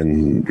Houston game,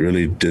 and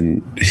really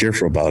didn't hear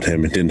about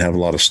him and didn't have a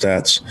lot of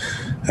stats.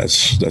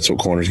 That's what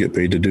corners get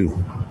paid to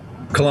do.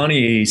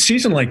 Kalani, a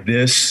season like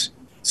this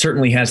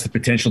certainly has the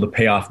potential to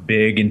pay off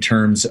big in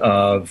terms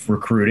of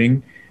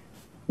recruiting.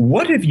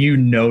 What have you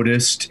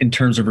noticed in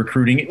terms of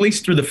recruiting, at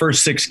least through the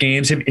first 6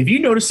 games? Have you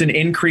noticed an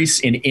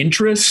increase in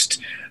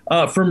interest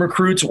from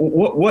recruits?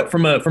 What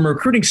from a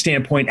recruiting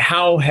standpoint,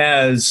 how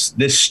has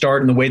this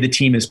start and the way the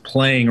team is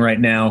playing right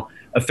now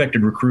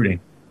affected recruiting?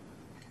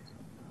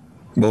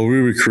 Well, we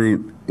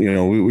recruit, we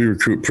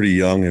recruit pretty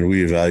young, and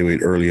we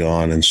evaluate early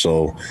on. And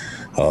so,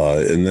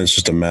 and then it's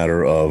just a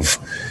matter of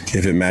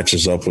if it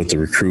matches up with the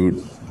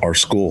recruit, our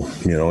school,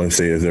 if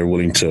they're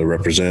willing to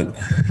represent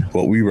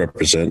what we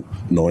represent,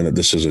 knowing that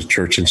this is a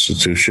church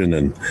institution,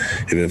 and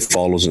if it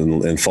falls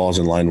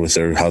in line with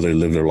how they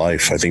live their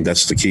life. I think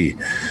that's the key.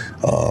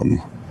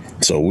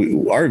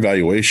 So our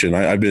evaluation,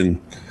 I've been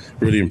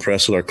really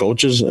impressed with our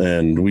coaches,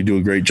 and we do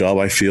a great job,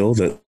 I feel,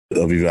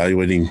 of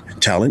evaluating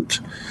talent,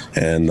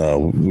 and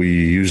we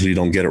usually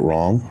don't get it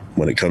wrong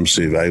when it comes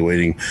to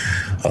evaluating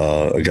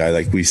a guy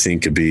like we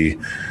think could be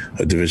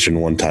a Division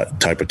I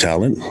type of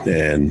talent.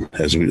 And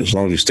as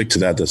long as we stick to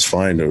that, that's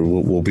fine.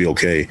 We'll be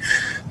okay.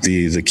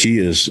 The key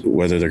is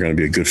whether they're going to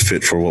be a good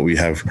fit for what we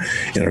have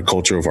in our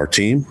culture of our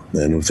team,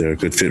 and if they're a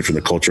good fit for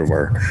the culture of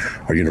our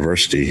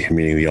university,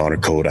 meaning the honor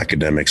code,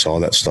 academics, all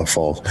that stuff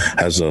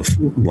has a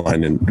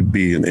line and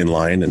be in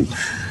line. And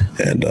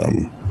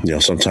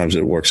sometimes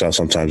it works out,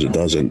 sometimes it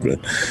doesn't. But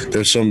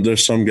there's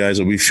some guys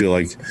that we feel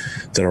like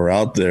that are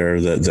out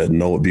there that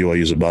know what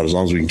BYU is about. As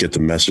long as we can get the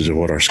message of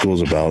what our school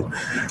is about,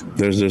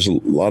 there's a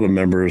lot of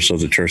members of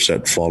the church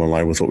that fall in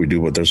line with what we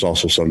do, but there's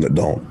also some that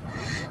don't.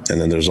 And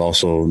then there's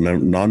also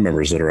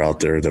non-members that are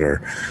out there that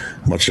are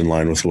much in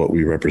line with what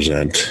we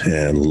represent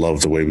and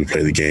love the way we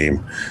play the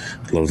game,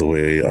 love the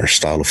way our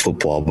style of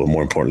football, but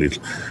more importantly,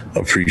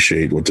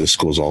 appreciate what this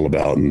school is all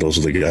about. And those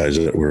are the guys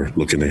that we're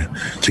looking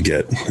to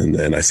get.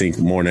 And I think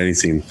more than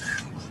anything,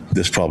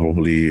 this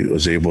probably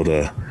was able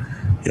to,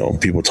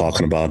 people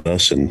talking about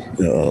us and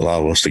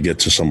allow us to get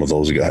to some of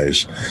those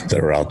guys that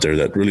are out there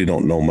that really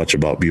don't know much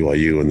about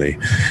BYU, and they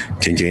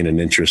can gain an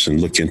interest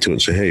and look into it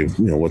and say, hey,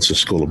 what's this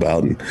school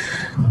about? And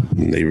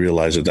they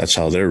realize that that's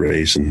how they're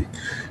raised and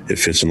it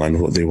fits in line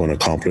with what they want to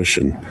accomplish,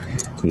 and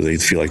they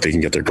feel like they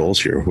can get their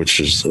goals here, which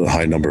is a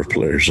high number of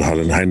players, a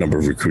high number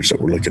of recruits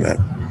that we're looking at.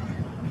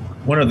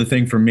 One other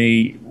thing for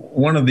me,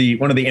 one of the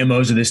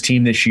MOs of this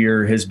team this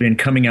year has been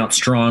coming out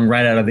strong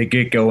right out of the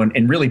get-go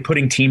and really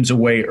putting teams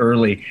away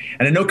early.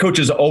 And I know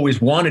coaches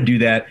always want to do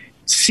that.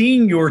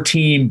 Seeing your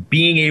team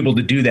being able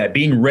to do that,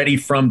 being ready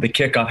from the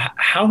kickoff,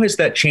 how has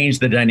that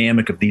changed the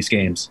dynamic of these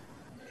games?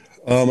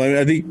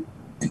 I think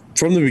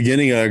from the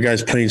beginning, our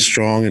guys playing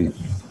strong, and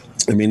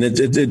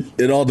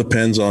it all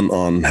depends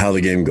on how the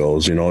game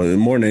goes.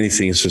 More than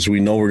anything, it's just we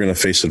know we're going to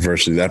face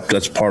adversity.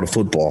 That's part of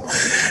football,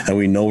 and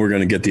we know we're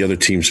going to get the other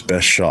team's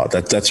best shot.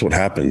 That's what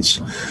happens.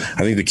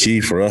 I think the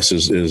key for us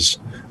is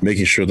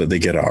making sure that they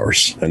get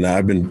ours. And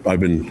I've been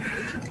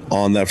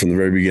on that from the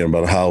very beginning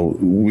about how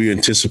we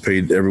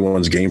anticipate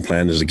everyone's game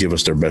plan is to give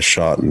us their best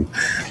shot, and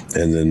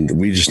then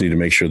we just need to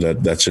make sure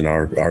that that's in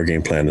our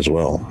game plan as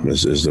well,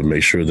 is to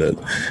make sure that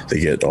they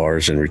get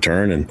ours in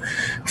return. And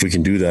if we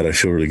can do that, I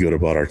feel really good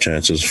about our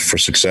chances for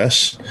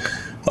success.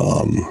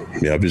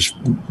 The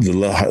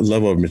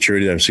level of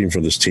maturity that I've seen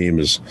from this team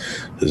is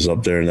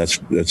up there, and that's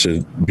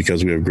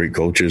because we have great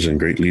coaches and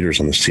great leaders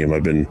on this team.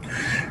 I've been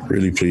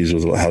really pleased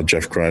with how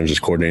Jeff Grimes is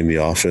coordinating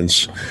the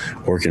offense,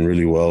 working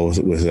really well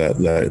with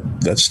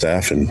that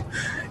staff, and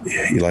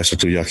Ilaisa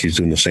Tuiaki is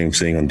doing the same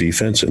thing on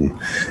defense, and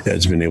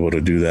Ed's been able to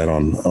do that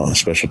on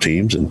special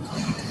teams, and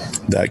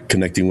that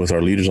connecting with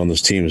our leaders on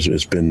this team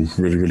has been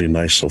really, really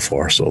nice so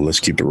far. So let's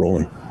keep it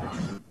rolling.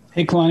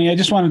 Hey, Kalani, I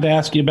just wanted to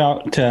ask you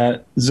about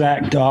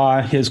Zach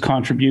Daw, his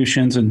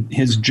contributions and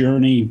his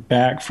journey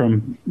back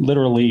from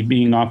literally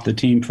being off the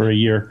team for a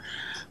year.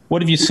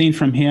 What have you seen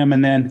from him?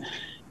 And then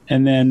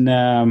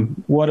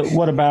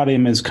what about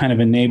him has kind of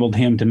enabled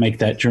him to make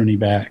that journey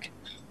back?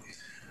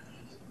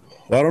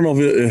 I don't know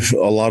if a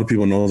lot of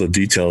people know the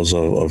details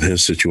of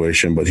his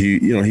situation, but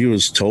he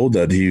was told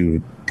that he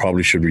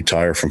probably should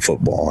retire from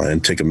football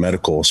and take a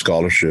medical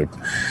scholarship.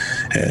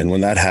 And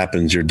when that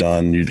happens, you're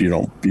done. You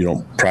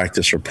don't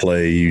practice or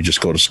play. You just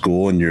go to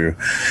school, and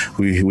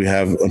we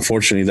have,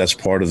 unfortunately, that's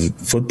part of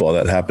football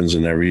that happens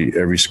in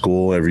every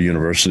school, every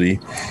university.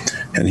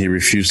 And he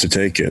refused to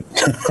take it.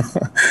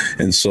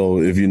 And so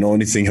if you know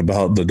anything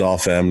about the Daw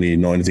family, you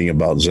know anything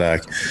about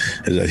Zach,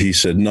 is that he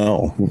said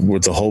no,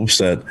 with the hopes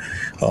that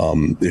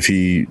if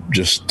he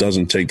just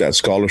doesn't take that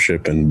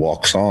scholarship and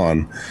walks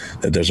on,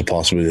 that there's a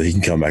possibility that he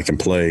can come back and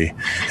play,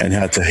 and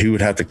he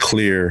would have to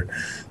clear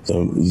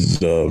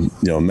the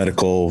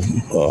medical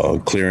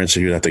clearance.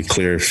 He would have to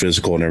clear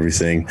physical and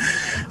everything.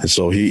 And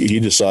so he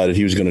decided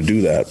he was going to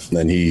do that.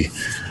 And he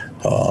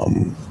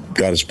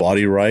got his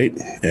body right.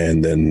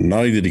 And then not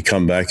only did he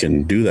come back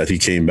and do that, he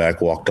came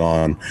back, walked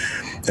on,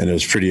 and it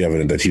was pretty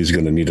evident that he was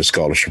going to need a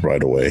scholarship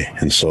right away.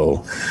 And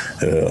so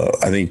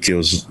I think it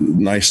was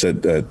nice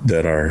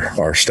that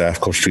our staff,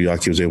 Coach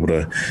Tuiaki, was able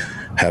to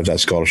have that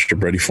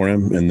scholarship ready for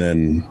him. And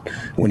then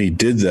when he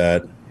did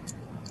that,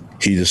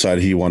 he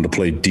decided he wanted to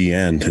play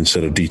D-end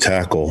instead of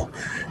D-tackle,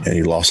 and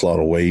he lost a lot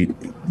of weight,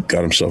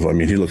 got himself,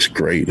 he looks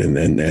great, and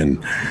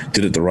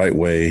did it the right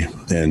way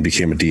and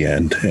became a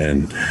D-end.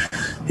 And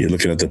you're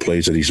looking at the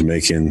plays that he's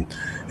making,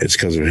 it's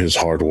because of his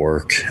hard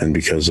work and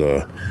because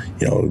of,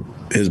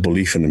 his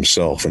belief in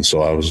himself. And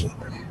so I was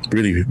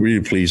really,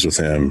 really pleased with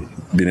him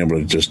being able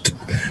to just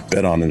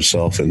bet on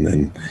himself, and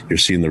then you're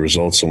seeing the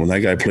results. And when that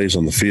guy plays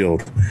on the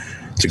field,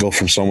 to go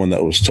from someone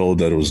that was told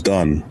that it was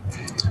done,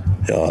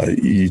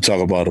 you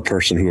talk about a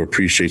person who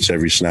appreciates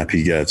every snap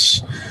he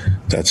gets.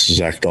 That's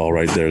Zach Daw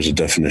right there is a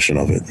definition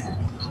of it.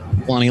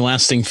 Lonnie,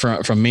 last thing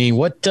from me,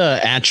 what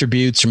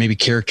attributes or maybe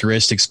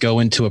characteristics go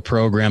into a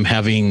program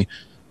having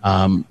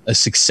a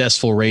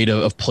successful rate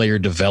of player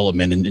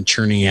development and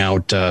churning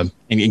out and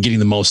getting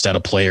the most out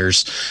of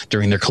players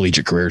during their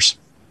collegiate careers?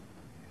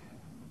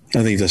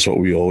 I think that's what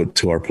we owe it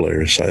to our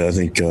players. I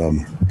think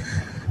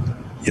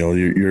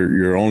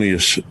you're only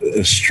as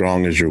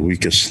strong as your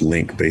weakest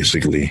link,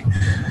 basically.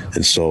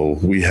 And so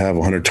we have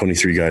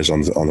 123 guys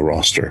on the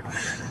roster.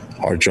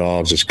 Our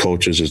jobs as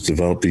coaches is to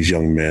develop these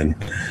young men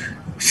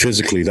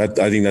physically. I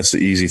think that's the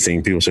easy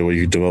thing. People say, well,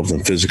 you develop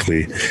them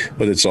physically,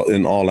 but it's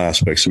in all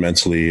aspects,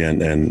 mentally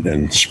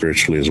and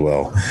spiritually as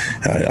well.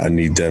 I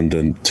need them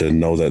to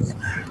know that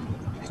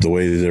the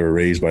way that they were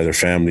raised by their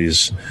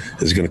families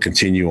is going to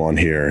continue on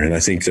here. And I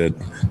think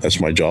that's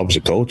my job as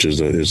a coach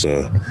is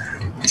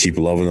keep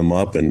loving them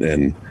up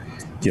and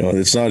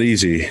it's not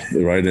easy,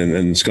 right?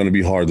 And it's going to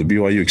be hard. The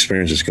BYU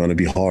experience is going to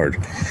be hard,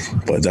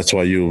 but that's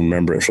why you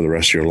remember it for the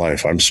rest of your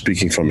life. I'm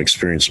speaking from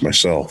experience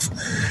myself,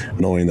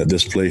 knowing that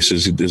this place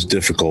is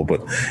difficult,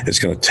 but it's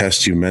going to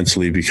test you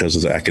mentally because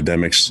of the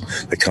academics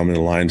that come in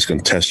line. It's going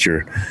to test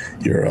your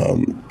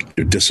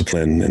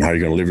discipline and how you're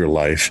going to live your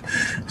life.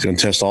 It's going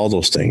to test all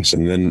those things,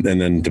 and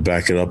then to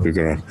back it up, you're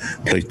going to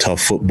play tough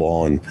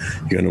football, and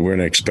we're going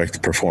to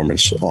expect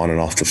performance on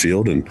and off the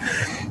field. And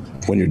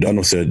when you're done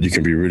with it, you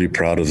can be really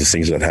proud of the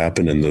things that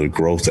happened and the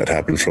growth that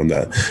happened from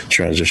that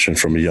transition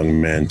from a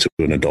young man to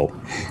an adult.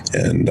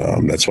 And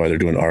that's why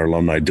our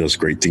alumni does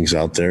great things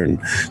out there, and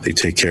they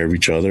take care of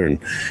each other, and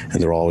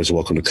they're always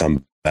welcome to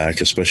come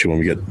back, especially when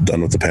we get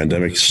done with the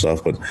pandemic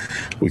stuff. But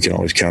we can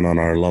always count on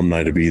our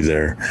alumni to be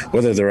there,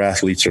 whether they're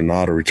athletes or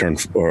not, or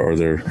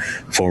they're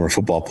former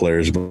football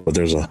players. But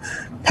there's a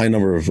high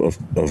number of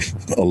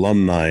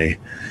alumni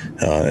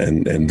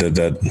and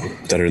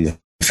that are in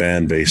the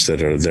fan base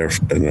that are there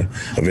and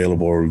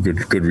available, or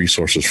good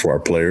resources for our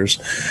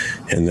players.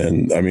 And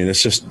then,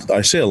 it's just,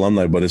 I say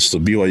alumni, but it's the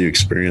BYU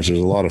experience. There's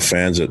a lot of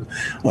fans that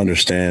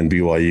understand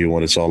BYU,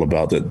 what it's all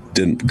about, that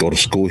didn't go to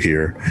school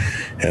here.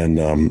 And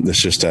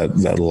it's just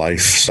that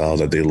lifestyle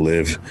that they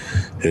live,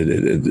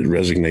 it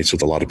resonates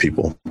with a lot of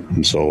people.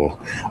 And so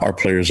our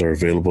players are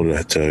available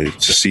to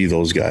see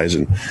those guys,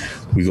 and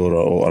we go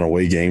on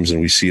away games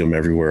and we see them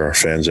everywhere, our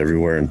fans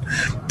everywhere, and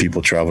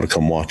people travel to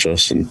come watch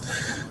us. And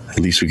at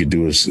least we could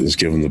do is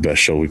give them the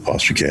best show we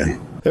possibly can.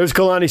 There's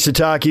Kalani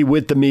Sitake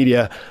with the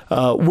media.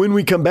 When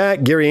we come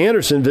back, Gary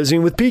Anderson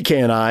visiting with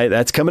PK and I.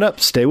 That's coming up.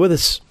 Stay with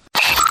us.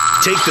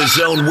 Take the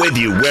Zone with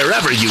you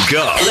wherever you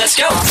go. Let's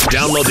go.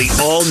 Download the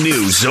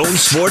all-new Zone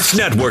Sports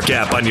Network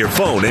app on your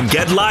phone and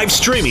get live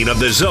streaming of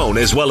the Zone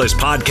as well as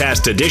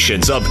podcast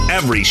editions of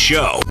every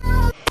show.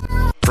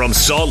 From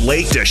Salt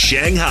Lake to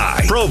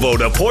Shanghai, Provo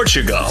to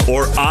Portugal,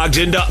 or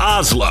Ogden to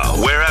Oslo,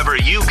 wherever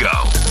you go,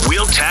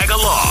 we'll tag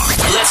along.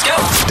 Let's go.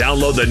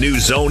 Download the new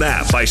Zone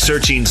app by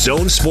searching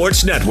Zone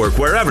Sports Network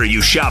wherever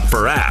you shop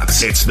for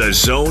apps. It's the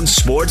Zone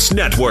Sports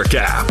Network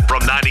app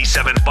from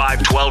 97.5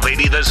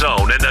 1280 The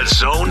Zone and the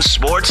Zone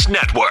Sports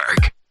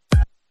Network.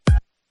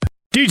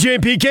 DJ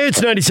and PK, it's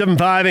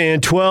 97.5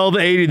 and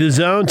 1280 The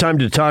Zone. Time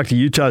to talk to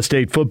Utah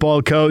State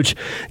football coach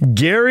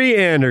Gary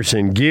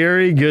Anderson.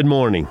 Gary, good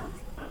morning.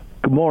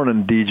 Good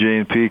morning, DJ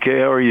and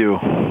PK. How are you?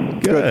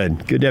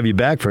 Good. Good to have you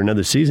back for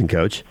another season,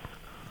 Coach.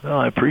 Well,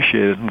 I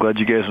appreciate it. I'm glad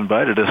you guys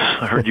invited us.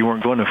 I heard you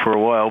weren't going there for a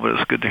while, but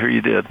it's good to hear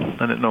you did.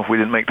 I didn't know if we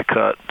didn't make the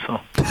cut.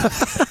 So.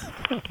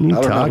 I don't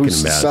know who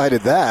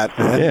decided that.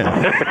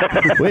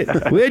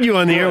 Yeah. We had you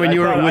on the air when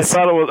you were at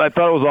Wisconsin. I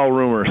thought it was all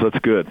rumors. That's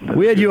good.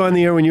 We had you on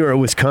the air when you were at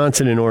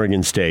Wisconsin and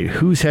Oregon State.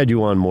 Who's had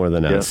you on more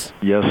than us?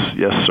 Yes,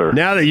 sir.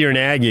 Now that you're an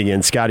Aggie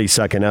again, Scotty's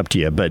sucking up to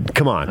you. But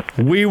come on.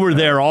 We were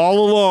there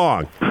all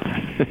along.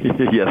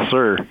 Yes,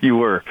 sir. You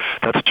were.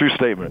 That's a true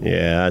statement.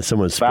 Yeah,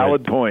 someone's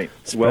valid point.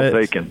 Well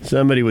taken.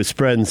 Somebody was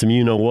spreading some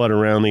you-know-what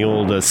around the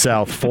old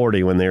South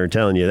 40 when they were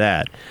telling you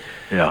that.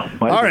 Yeah.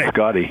 All right.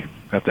 Scotty.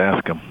 Have to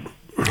ask him.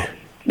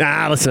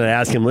 Nah, let's not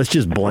ask him. Let's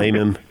just blame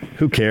him.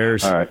 Who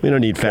cares? All right. We don't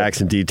need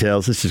facts and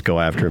details. Let's just go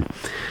after him.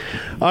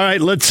 All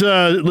right, let's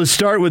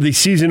start with the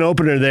season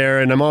opener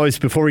there. And I'm always,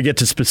 before we get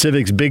to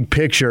specifics, big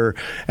picture.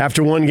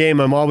 After one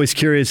game, I'm always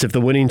curious if the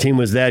winning team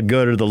was that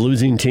good or the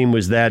losing team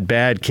was that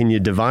bad. Can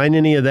you divine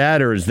any of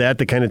that, or is that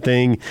the kind of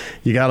thing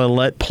you got to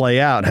let play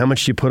out? How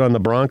much do you put on the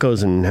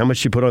Broncos and how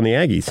much do you put on the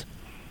Aggies?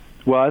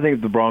 Well, I think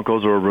the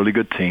Broncos are a really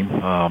good team.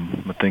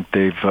 I think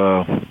they've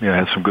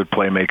had some good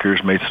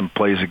playmakers, made some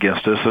plays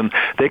against us, and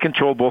they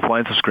control both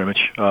lines of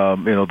scrimmage.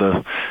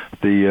 The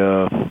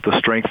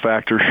strength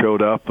factor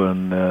showed up,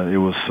 and it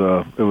was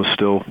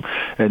still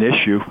an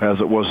issue as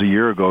it was a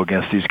year ago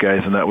against these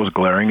guys, and that was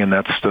glaring. And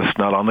that's just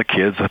not on the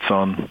kids; that's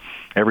on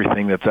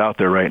everything that's out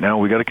there right now.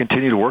 We got to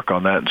continue to work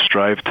on that and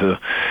strive to,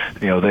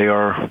 they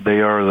are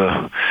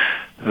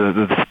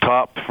the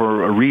top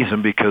for a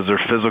reason because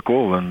they're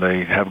physical and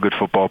they have good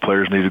football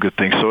players and they do good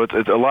things. So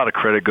it's a lot of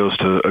credit goes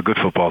to a good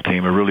football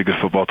team, a really good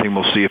football team.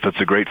 We'll see if it's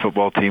a great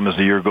football team as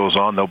the year goes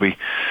on. They'll be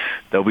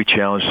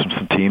challenged from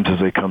some teams as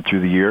they come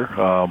through the year,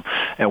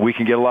 and we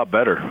can get a lot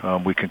better.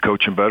 We can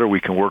coach them better. We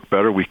can work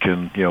better. We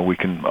can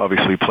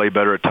obviously play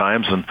better at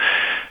times. And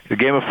the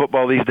game of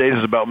football these days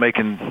is about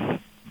making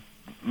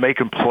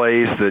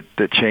plays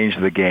that change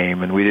the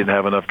game, and we didn't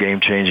have enough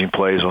game-changing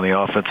plays on the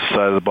offensive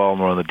side of the ball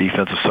nor on the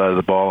defensive side of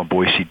the ball, and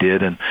Boise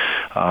did. And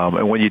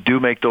when you do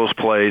make those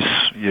plays,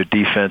 your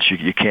defense,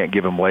 you can't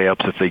give them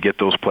layups. If they get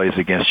those plays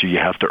against you, you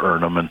have to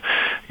earn them. And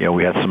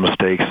we had some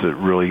mistakes that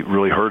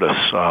really hurt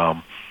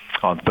us.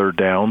 on third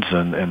downs,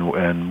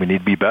 and we need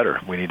to be better.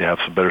 We need to have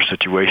some better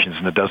situations,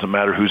 and it doesn't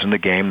matter who's in the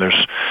game.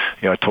 There's,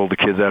 I told the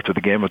kids after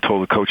the game, I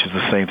told the coaches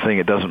the same thing.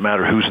 It doesn't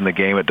matter who's in the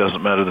game. It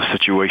doesn't matter the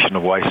situation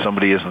of why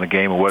somebody is in the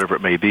game or whatever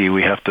it may be.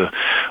 We have to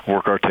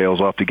work our tails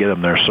off to get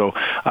them there. So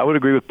I would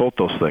agree with both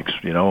those things.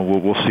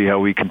 We'll see how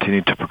we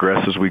continue to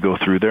progress as we go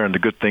through there. And the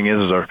good thing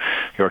is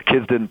our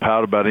kids didn't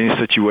pout about any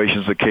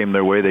situations that came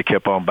their way. They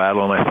kept on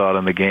battling, I thought,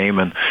 in the game.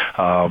 And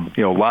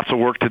lots of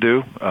work to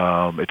do.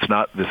 It's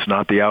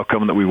not the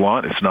outcome that we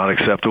want. It's not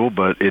acceptable,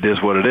 but it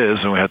is what it is,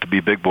 and we have to be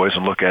big boys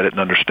and look at it and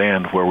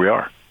understand where we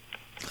are.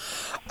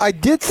 I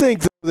did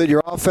think, though, that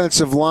your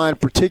offensive line,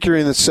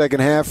 particularly in the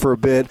second half for a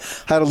bit,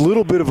 had a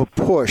little bit of a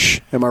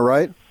push. Am I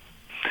right?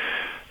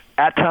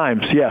 At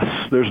times, yes,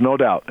 there's no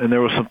doubt. And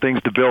there was some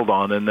things to build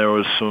on, and there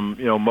was some,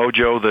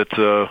 mojo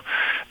that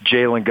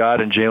Jalen got,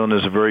 and Jalen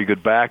is a very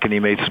good back, and he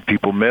made some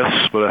people miss,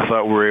 but I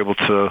thought we were able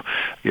to,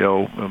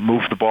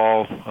 move the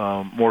ball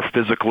more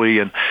physically.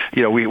 And,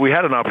 we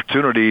had an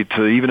opportunity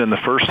to, even in the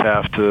first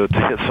half, to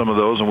hit some of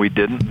those, and we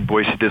didn't. And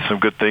Boise did some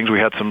good things. We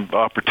had some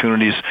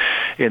opportunities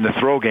in the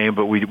throw game,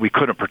 but we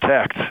couldn't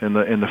protect in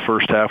the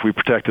first half. We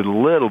protected a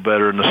little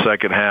better in the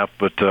second half,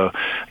 but,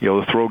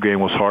 the throw game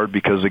was hard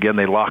because, again,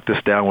 they locked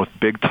us down with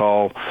big,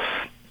 tall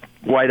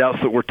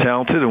wideouts that were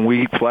talented, and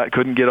we flat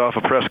couldn't get off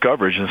of press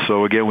coverage. And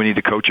so, again, we need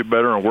to coach it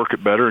better and work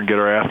it better and get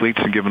our athletes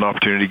and give them an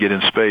opportunity to get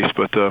in space.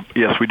 But,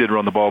 yes, we did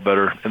run the ball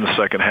better in the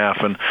second half,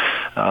 and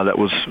that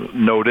was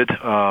noted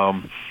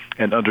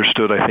and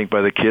understood, I think,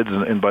 by the kids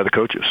and by the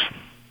coaches.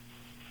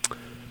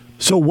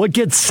 So what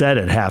gets said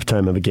at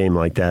halftime of a game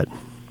like that?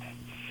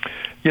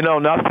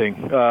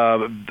 Nothing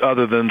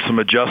other than some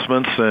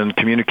adjustments and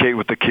communicate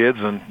with the kids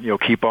and,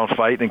 keep on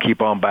fighting and keep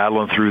on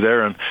battling through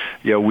there. And,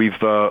 we've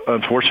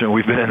unfortunately,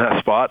 we've been in that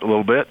spot a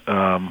little bit,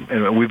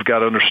 and we've got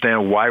to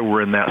understand why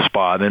we're in that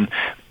spot. And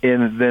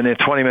then in a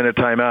 20-minute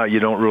timeout, you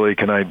don't really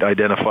can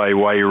identify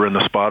why you're in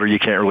the spot, or you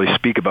can't really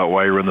speak about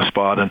why you're in the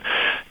spot. And,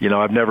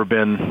 I've never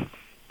been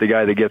the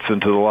guy that gets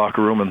into the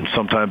locker room, and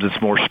sometimes it's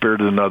more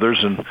spirited than others,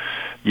 and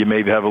you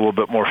maybe have a little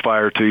bit more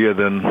fire to you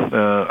than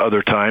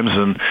other times,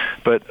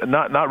 but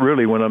not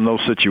really when I'm in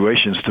those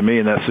situations. To me,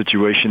 in that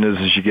situation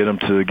is you get them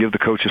to give the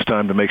coaches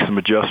time to make some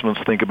adjustments,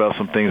 think about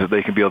some things that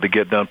they can be able to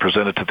get done,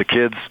 present it to the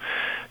kids,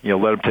 let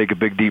them take a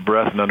big deep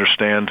breath and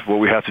understand what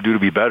we have to do to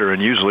be better. And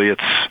usually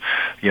it's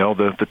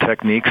the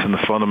techniques and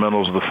the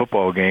fundamentals of the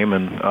football game,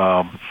 and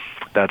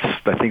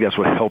I think that's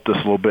what helped us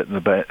a little bit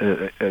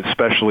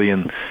especially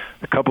in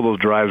a couple of those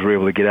drives we were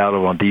able to get out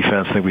of on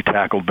defense. I think we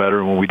tackled better.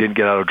 And when we didn't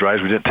get out of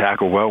drives, we didn't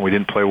tackle well. We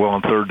didn't play well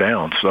on third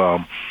downs.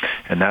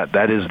 And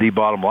that is the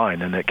bottom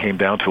line. And it came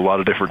down to a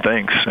lot of different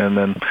things. And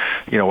then,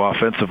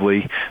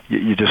 offensively,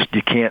 you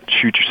can't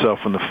shoot yourself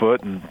in the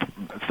foot. And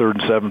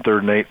 3rd and 7, 3rd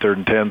and 8, 3rd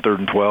and 10, 3rd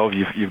and 12,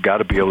 you've got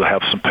to be able to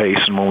have some pace.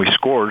 And when we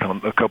scored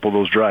on a couple of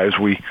those drives,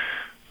 we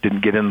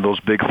didn't get into those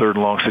big 3rd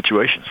and long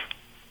situations.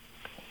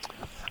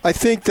 I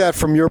think that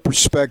from your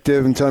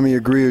perspective, and tell me you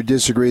agree or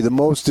disagree, the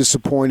most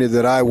disappointed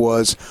that I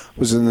was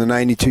in the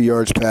 92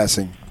 yards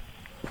passing.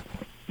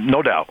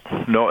 No doubt.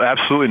 No,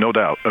 absolutely no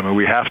doubt. I mean,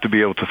 we have to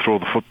be able to throw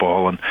the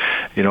football. And,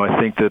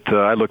 I think that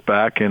I look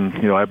back and,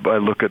 I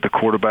look at the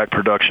quarterback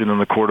production and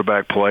the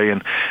quarterback play.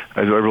 And I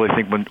really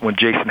think when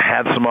Jason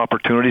had some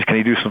opportunities, can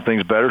he do some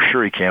things better?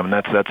 Sure he can.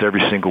 And that's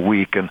every single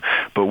week.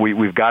 But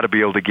we've got to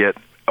be able to get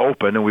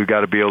open, and we've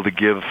got to be able to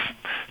give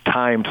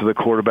time to the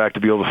quarterback to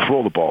be able to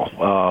throw the ball.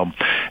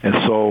 And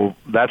so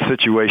that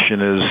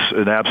situation is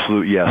an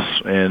absolute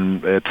yes,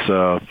 and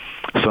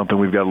it's something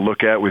we've got to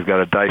look at, we've got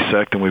to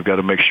dissect, and we've got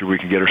to make sure we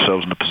can get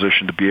ourselves in a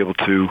position to be able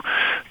to,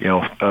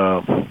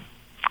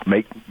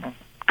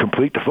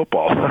 complete the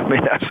football. I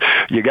mean,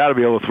 you got to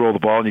be able to throw the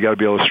ball, and you got to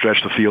be able to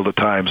stretch the field at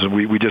times. And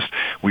we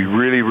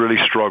really, really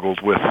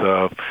struggled with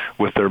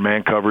their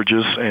man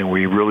coverages, and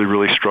we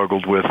really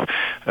struggled with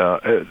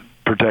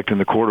protecting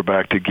the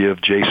quarterback to give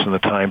Jason the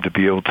time to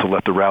be able to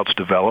let the routes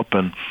develop.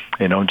 And,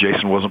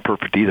 Jason wasn't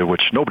perfect either,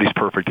 which nobody's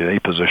perfect at any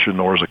position,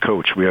 nor as a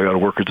coach. We got to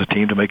work as a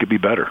team to make it be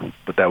better.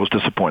 But that was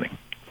disappointing.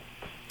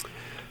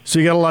 So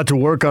you got a lot to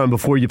work on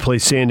before you play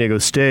San Diego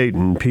State.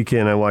 And PK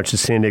and I watched the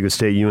San Diego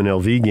State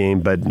UNLV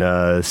game,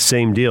 but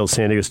same deal.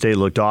 San Diego State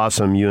looked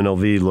awesome.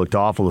 UNLV looked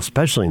awful,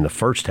 especially in the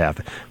first half.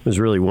 It was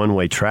really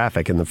one-way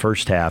traffic in the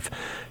first half.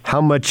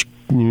 How much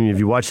have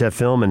you watched that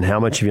film, and how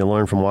much have you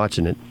learned from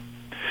watching it?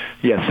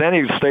 Yeah, San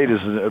Diego State is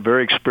a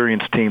very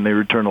experienced team. They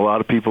return a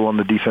lot of people on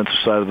the defensive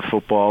side of the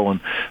football, and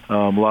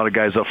a lot of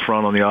guys up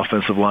front on the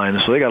offensive line.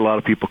 And so they got a lot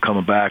of people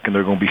coming back, and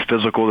they're going to be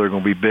physical. They're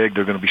going to be big.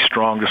 They're going to be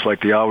strong, just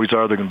like they always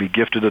are. They're going to be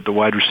gifted at the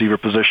wide receiver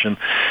position.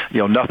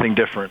 Nothing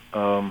different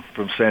from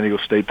San Diego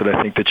State that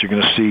I think that you're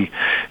going to see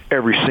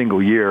every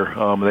single year.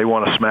 They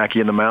want to smack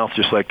you in the mouth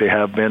just like they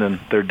have been, and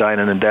they're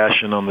dining and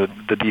dashing on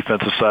the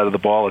defensive side of the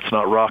ball. It's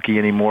not Rocky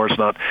anymore. It's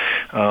not,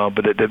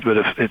 but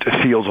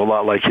it feels a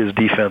lot like his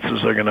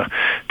defenses. They're going to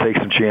take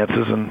some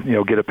chances and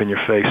get up in your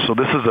face. So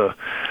this is a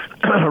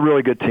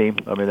really good team.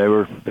 I mean, they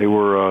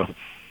were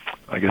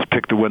I guess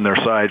picked to win their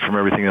side from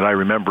everything that I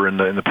remember in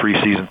the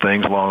preseason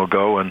things long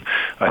ago, and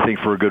I think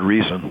for a good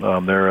reason.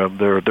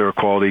 They're a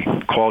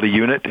quality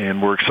unit,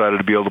 and we're excited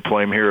to be able to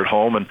play them here at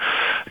home. And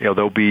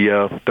they'll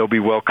be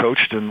well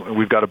coached, and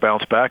we've got to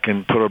bounce back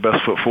and put our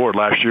best foot forward.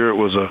 Last year it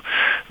was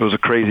a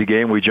crazy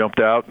game. We jumped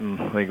out, and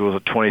I think it was a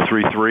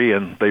 23-3,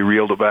 and they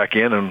reeled it back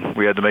in, and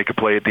we had to make a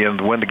play at the end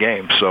to win the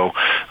game. So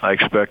I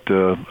expect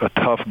a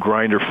tough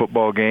grinder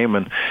football game,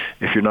 and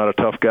if you're not a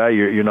tough guy,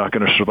 you're not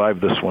going to survive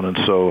this one. And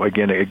so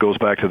again, it goes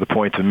back to the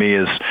point to me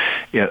is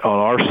on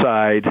our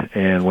side,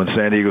 and when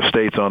San Diego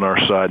State's on our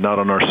side, not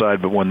on our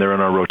side, but when they're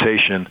in our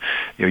rotation,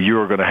 you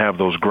are going to have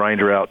those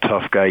grinder out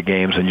tough guy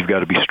games, and you've got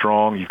to be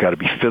strong, you've got to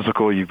be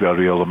physical, you've got to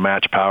be able to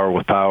match power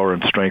with power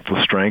and strength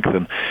with strength,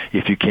 and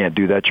if you can't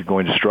do that, you're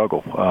going to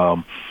struggle.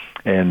 We're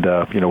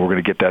going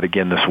to get that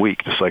again this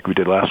week, just like we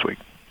did last week.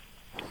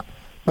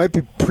 Might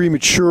be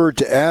premature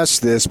to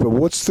ask this, but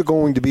what's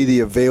going to be the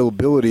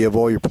availability of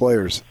all your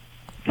players?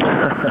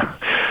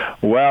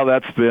 Well,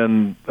 that's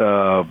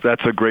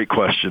a great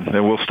question,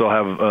 and we'll still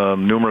have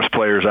numerous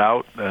players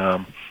out.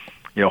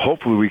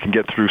 Hopefully we can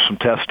get through some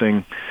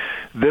testing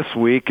this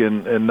week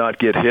and not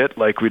get hit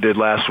like we did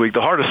last week.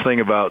 The hardest thing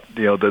about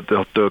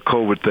the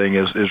COVID thing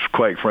is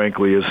quite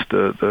frankly is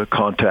the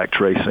contact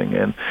tracing.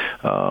 And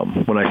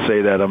when I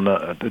say that, I'm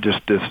not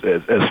just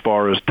as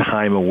far as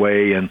time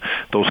away, and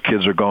those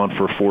kids are gone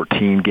for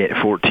 14 days.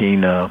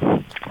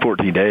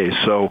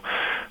 So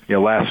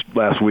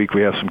last week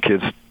we have some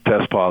kids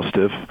test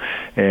positive,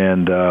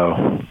 and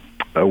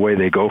away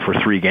they go for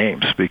 3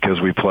 games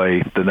because we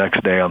play the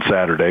next day on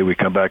Saturday. We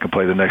come back and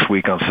play the next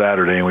week on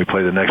Saturday, and we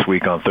play the next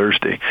week on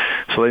Thursday.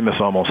 So they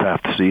miss almost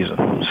half the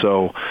season.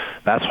 So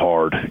that's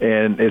hard.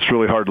 And it's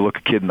really hard to look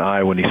a kid in the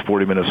eye when he's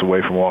 40 minutes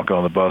away from walking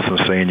on the bus and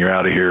saying you're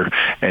out of here,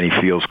 and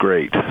he feels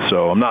great.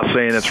 So I'm not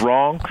saying it's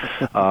wrong.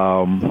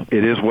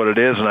 It is what it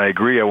is, and I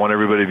agree. I want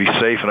everybody to be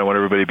safe, and I want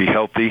everybody to be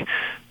healthy.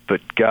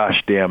 But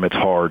gosh damn, it's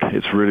hard.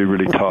 It's really,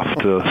 really tough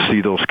to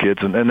see those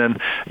kids. And then,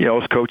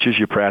 as coaches,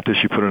 you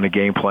practice, you put in a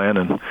game plan,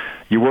 and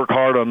you work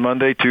hard on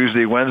Monday,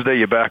 Tuesday, Wednesday,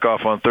 you back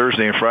off on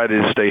Thursday and Friday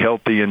to stay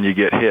healthy, and you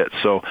get hit.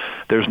 So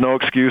there's no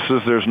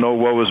excuses. There's no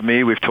woe is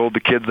me. We've told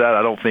the kids that.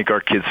 I don't think our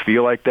kids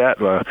feel like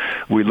that.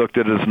 We looked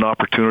at it as an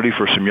opportunity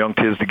for some young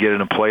kids to get in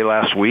and play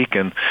last week,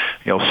 and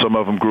some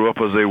of them grew up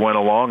as they went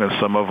along, and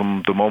some of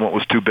them, the moment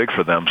was too big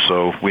for them.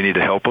 So we need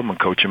to help them and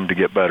coach them to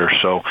get better.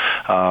 So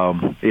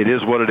it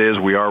is what it is.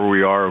 We are where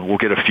we are. We'll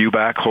get a few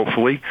back,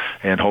 hopefully,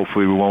 and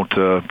hopefully we won't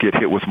get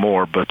hit with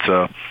more. But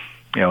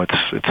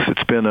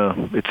it's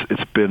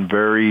been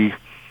very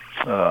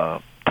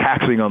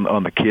taxing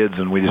on the kids,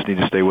 and we just need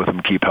to stay with them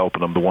and keep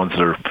helping them. The ones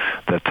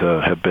that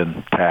have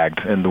been tagged,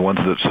 and the ones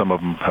that some of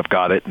them have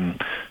got it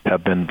and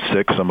have been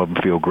sick. Some of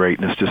them feel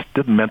great, and it's just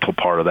the mental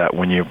part of that.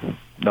 When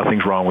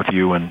nothing's wrong with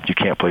you and you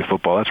can't play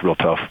football, that's real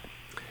tough.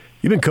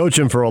 You've been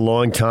coaching for a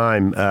long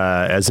time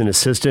as an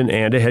assistant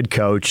and a head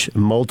coach,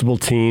 multiple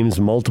teams,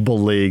 multiple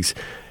leagues.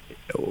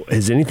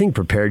 Has anything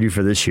prepared you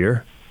for this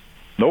year?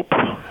 Nope,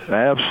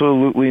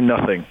 absolutely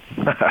nothing.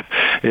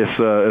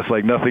 It's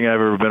like nothing I've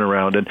ever been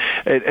around,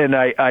 and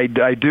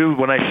I do,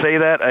 when I say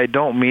that, I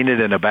don't mean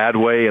it in a bad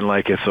way and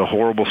like it's a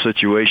horrible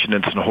situation,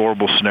 it's a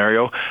horrible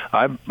scenario.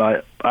 I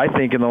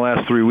think in the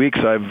last 3 weeks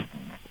I've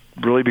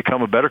really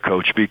become a better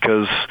coach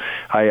because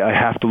I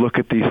have to look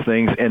at these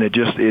things, and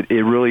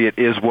it really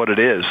is what it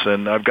is.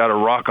 And I've got a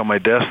rock on my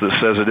desk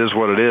that says it is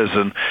what it is.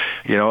 And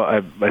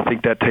I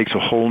think that takes a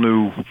whole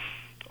new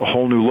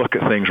look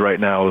at things right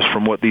now is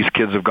from what these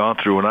kids have gone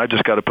through, and I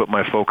just got to put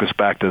my focus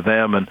back to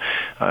them. And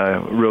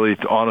really,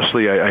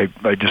 honestly, I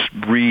just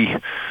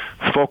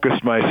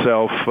refocused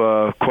myself,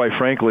 quite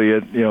frankly,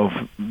 at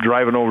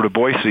driving over to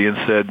Boise and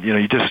said,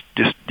 you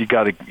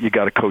got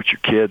to coach your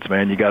kids,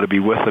 man. You got to be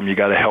with them. You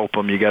got to help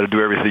them. You got to do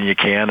everything you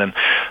can. And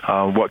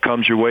what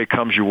comes your way,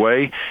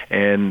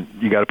 and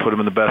you got to put them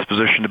in the best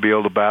position to be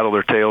able to battle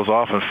their tails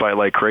off and fight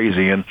like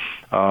crazy. And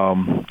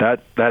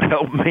that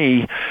helped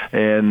me,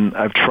 and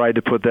I've tried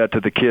to put that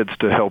to the kids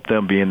to help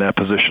them be in that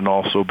position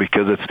also,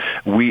 because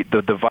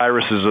the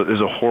virus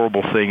is a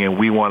horrible thing, and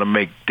we want to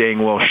make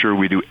dang well sure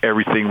we do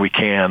everything we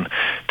can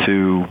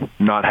to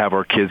not have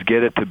our kids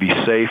get it, to be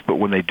safe. But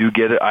when they do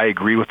get it, I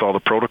agree with all the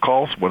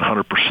protocols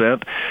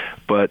 100%.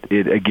 But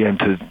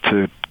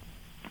to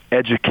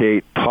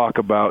educate, talk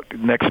about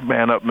next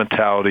man up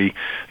mentality,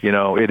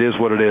 it is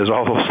what it is.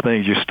 All those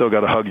things, you still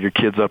got to hug your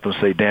kids up and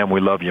say, damn,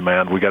 we love you,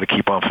 man. We got to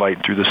keep on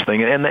fighting through this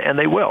thing. And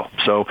they will.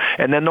 So,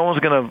 and then no one's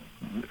going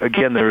to,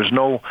 again, there's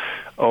no,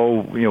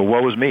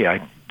 woe is me.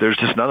 There's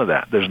just none of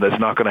that. That's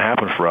not going to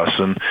happen for us.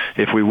 And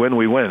if we win,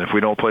 we win. If we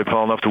don't play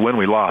well enough to win,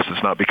 we lost.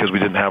 It's not because we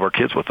didn't have our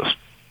kids with us.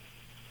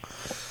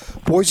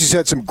 Boise's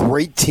had some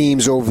great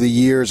teams over the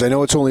years. I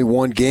know it's only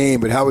one game,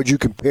 but how would you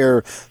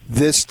compare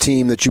this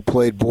team that you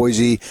played,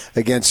 Boise,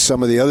 against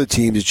some of the other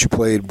teams that you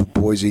played,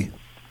 Boise?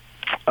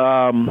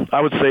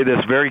 I would say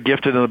this, very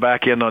gifted in the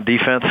back end on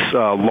defense,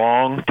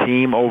 long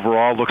team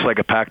overall, looks like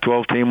a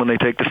Pac-12 team when they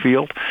take the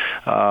field.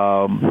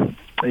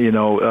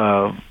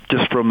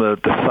 just from the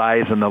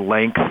size and the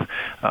length.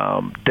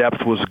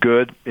 Depth was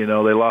good. They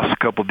lost a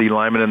couple D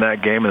linemen in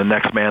that game, and the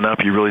next man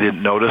up you really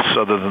didn't notice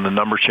other than the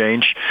number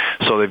change.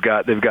 So they've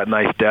got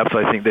nice depth.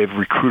 I think they've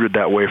recruited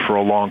that way for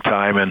a long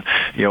time, and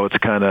it's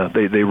kind of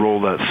they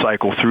roll that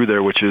cycle through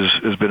there, which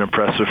has been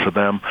impressive for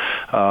them.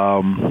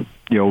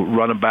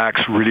 Running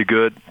backs really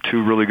good.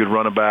 2 really good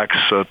running backs.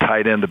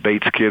 Tight end, the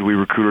Bates kid, we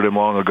recruited him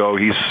long ago.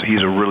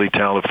 He's a really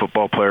talented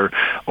football player.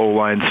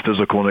 O-line's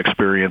physical and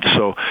experienced.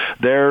 So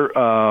they're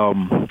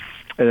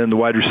and then the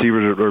wide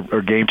receivers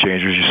are game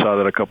changers. You saw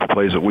that a couple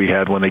plays that we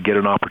had when they get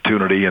an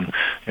opportunity, and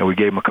we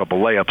gave them a couple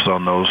layups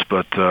on those,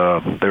 but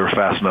they were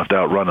fast enough to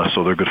outrun us,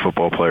 so they're good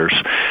football players.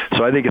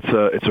 So I think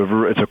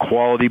it's a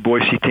quality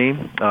Boise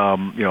team.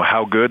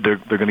 How good they're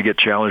going to get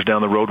challenged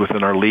down the road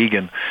within our league,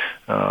 and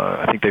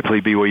I think they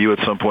play BYU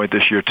at some point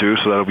this year too,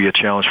 so that'll be a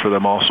challenge for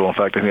them also. In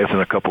fact, I think that's in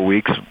a couple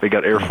weeks. They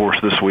got Air Force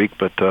this week,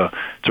 but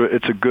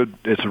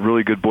it's a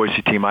really good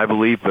Boise team, I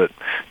believe. But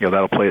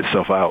that'll play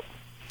itself out.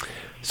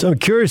 So I'm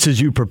curious,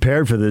 as you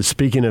prepared for this,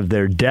 speaking of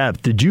their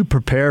depth, did you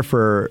prepare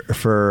for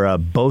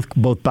both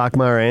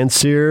Bachmeier and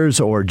Sears,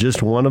 or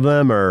just one of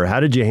them, or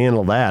how did you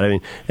handle that? I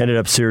mean, ended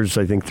up Sears,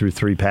 I think, through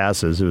 3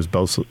 passes. It was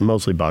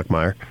mostly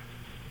Bachmeier.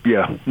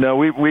 Yeah. No,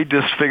 we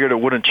just figured it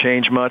wouldn't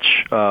change much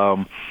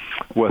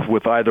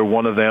with either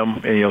one of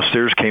them. And,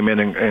 Sears came in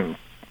and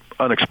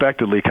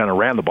unexpectedly kind of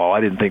ran the ball.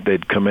 I didn't think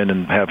they'd come in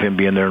and have him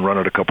be in there and run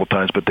it a couple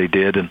times, but they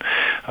did, and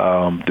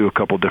do a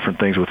couple different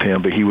things with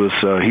him. But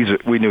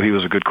we knew he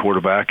was a good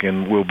quarterback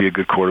and will be a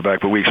good quarterback,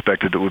 but we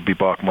expected it would be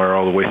Bachmeier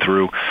all the way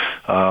through.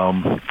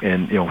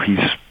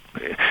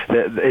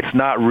 It's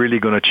not really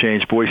going to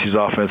change. Boise's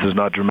offense is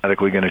not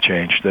dramatically going to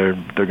change. They're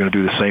going to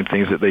do the same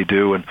things that they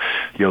do, and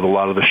a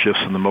lot of the shifts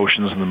and the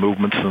motions and the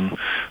movements, and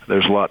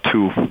there's a lot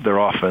to their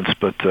offense.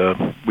 But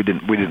we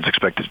didn't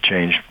expect it to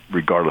change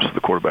regardless of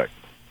the quarterback.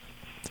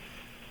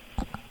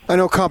 I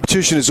know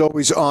competition is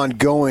always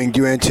ongoing.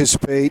 Do you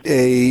anticipate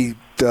a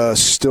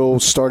still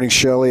starting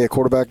Shelley at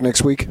quarterback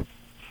next week?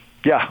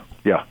 Yeah.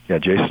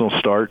 Jason will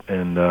start,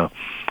 and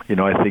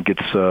I think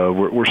it's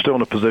we're still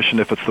in a position,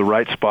 if it's the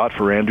right spot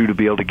for Andrew to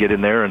be able to get in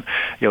there. And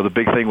the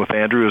big thing with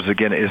Andrew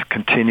is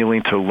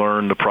continuing to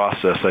learn the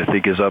process. I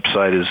think his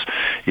upside is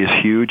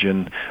huge,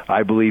 and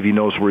I believe he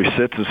knows where he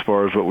sits as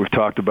far as what we've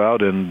talked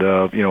about. And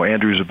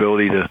Andrew's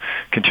ability to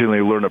continually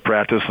learn at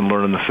practice and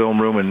learn in the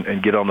film room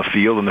and get on the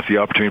field. And if the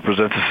opportunity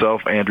presents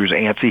itself, Andrew's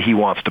antsy. He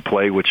wants to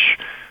play, which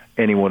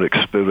anyone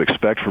would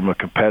expect from a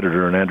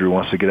competitor, and Andrew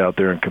wants to get out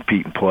there and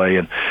compete and play.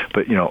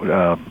 But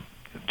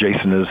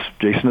Jason is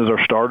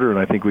our starter, and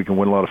I think we can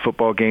win a lot of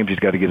football games. He's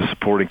got to get a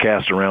supporting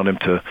cast around him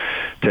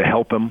to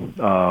help him,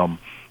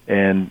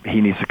 and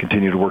he needs to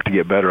continue to work to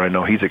get better. I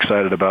know he's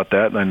excited about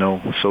that, and I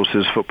know so's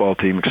his football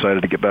team,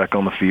 excited to get back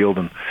on the field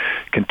and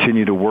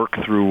continue to work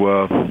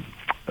through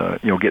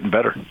getting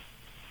better.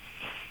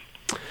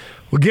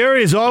 Well,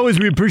 Gary, as always,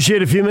 we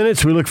appreciate a few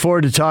minutes. We look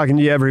forward to talking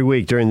to you every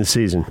week during the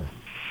season.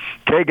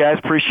 Okay, guys,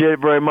 appreciate it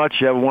very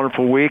much. You have a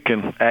wonderful week,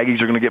 and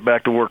Aggies are going to get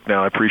back to work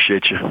now. I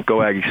appreciate you. Go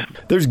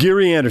Aggies. There's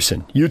Gary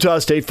Anderson, Utah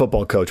State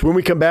football coach. When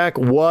we come back,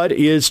 what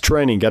is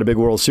trending? Got a big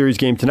World Series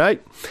game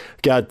tonight.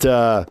 Got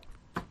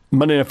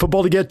Monday Night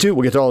Football to get to.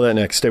 We'll get to all that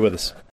next. Stay with us.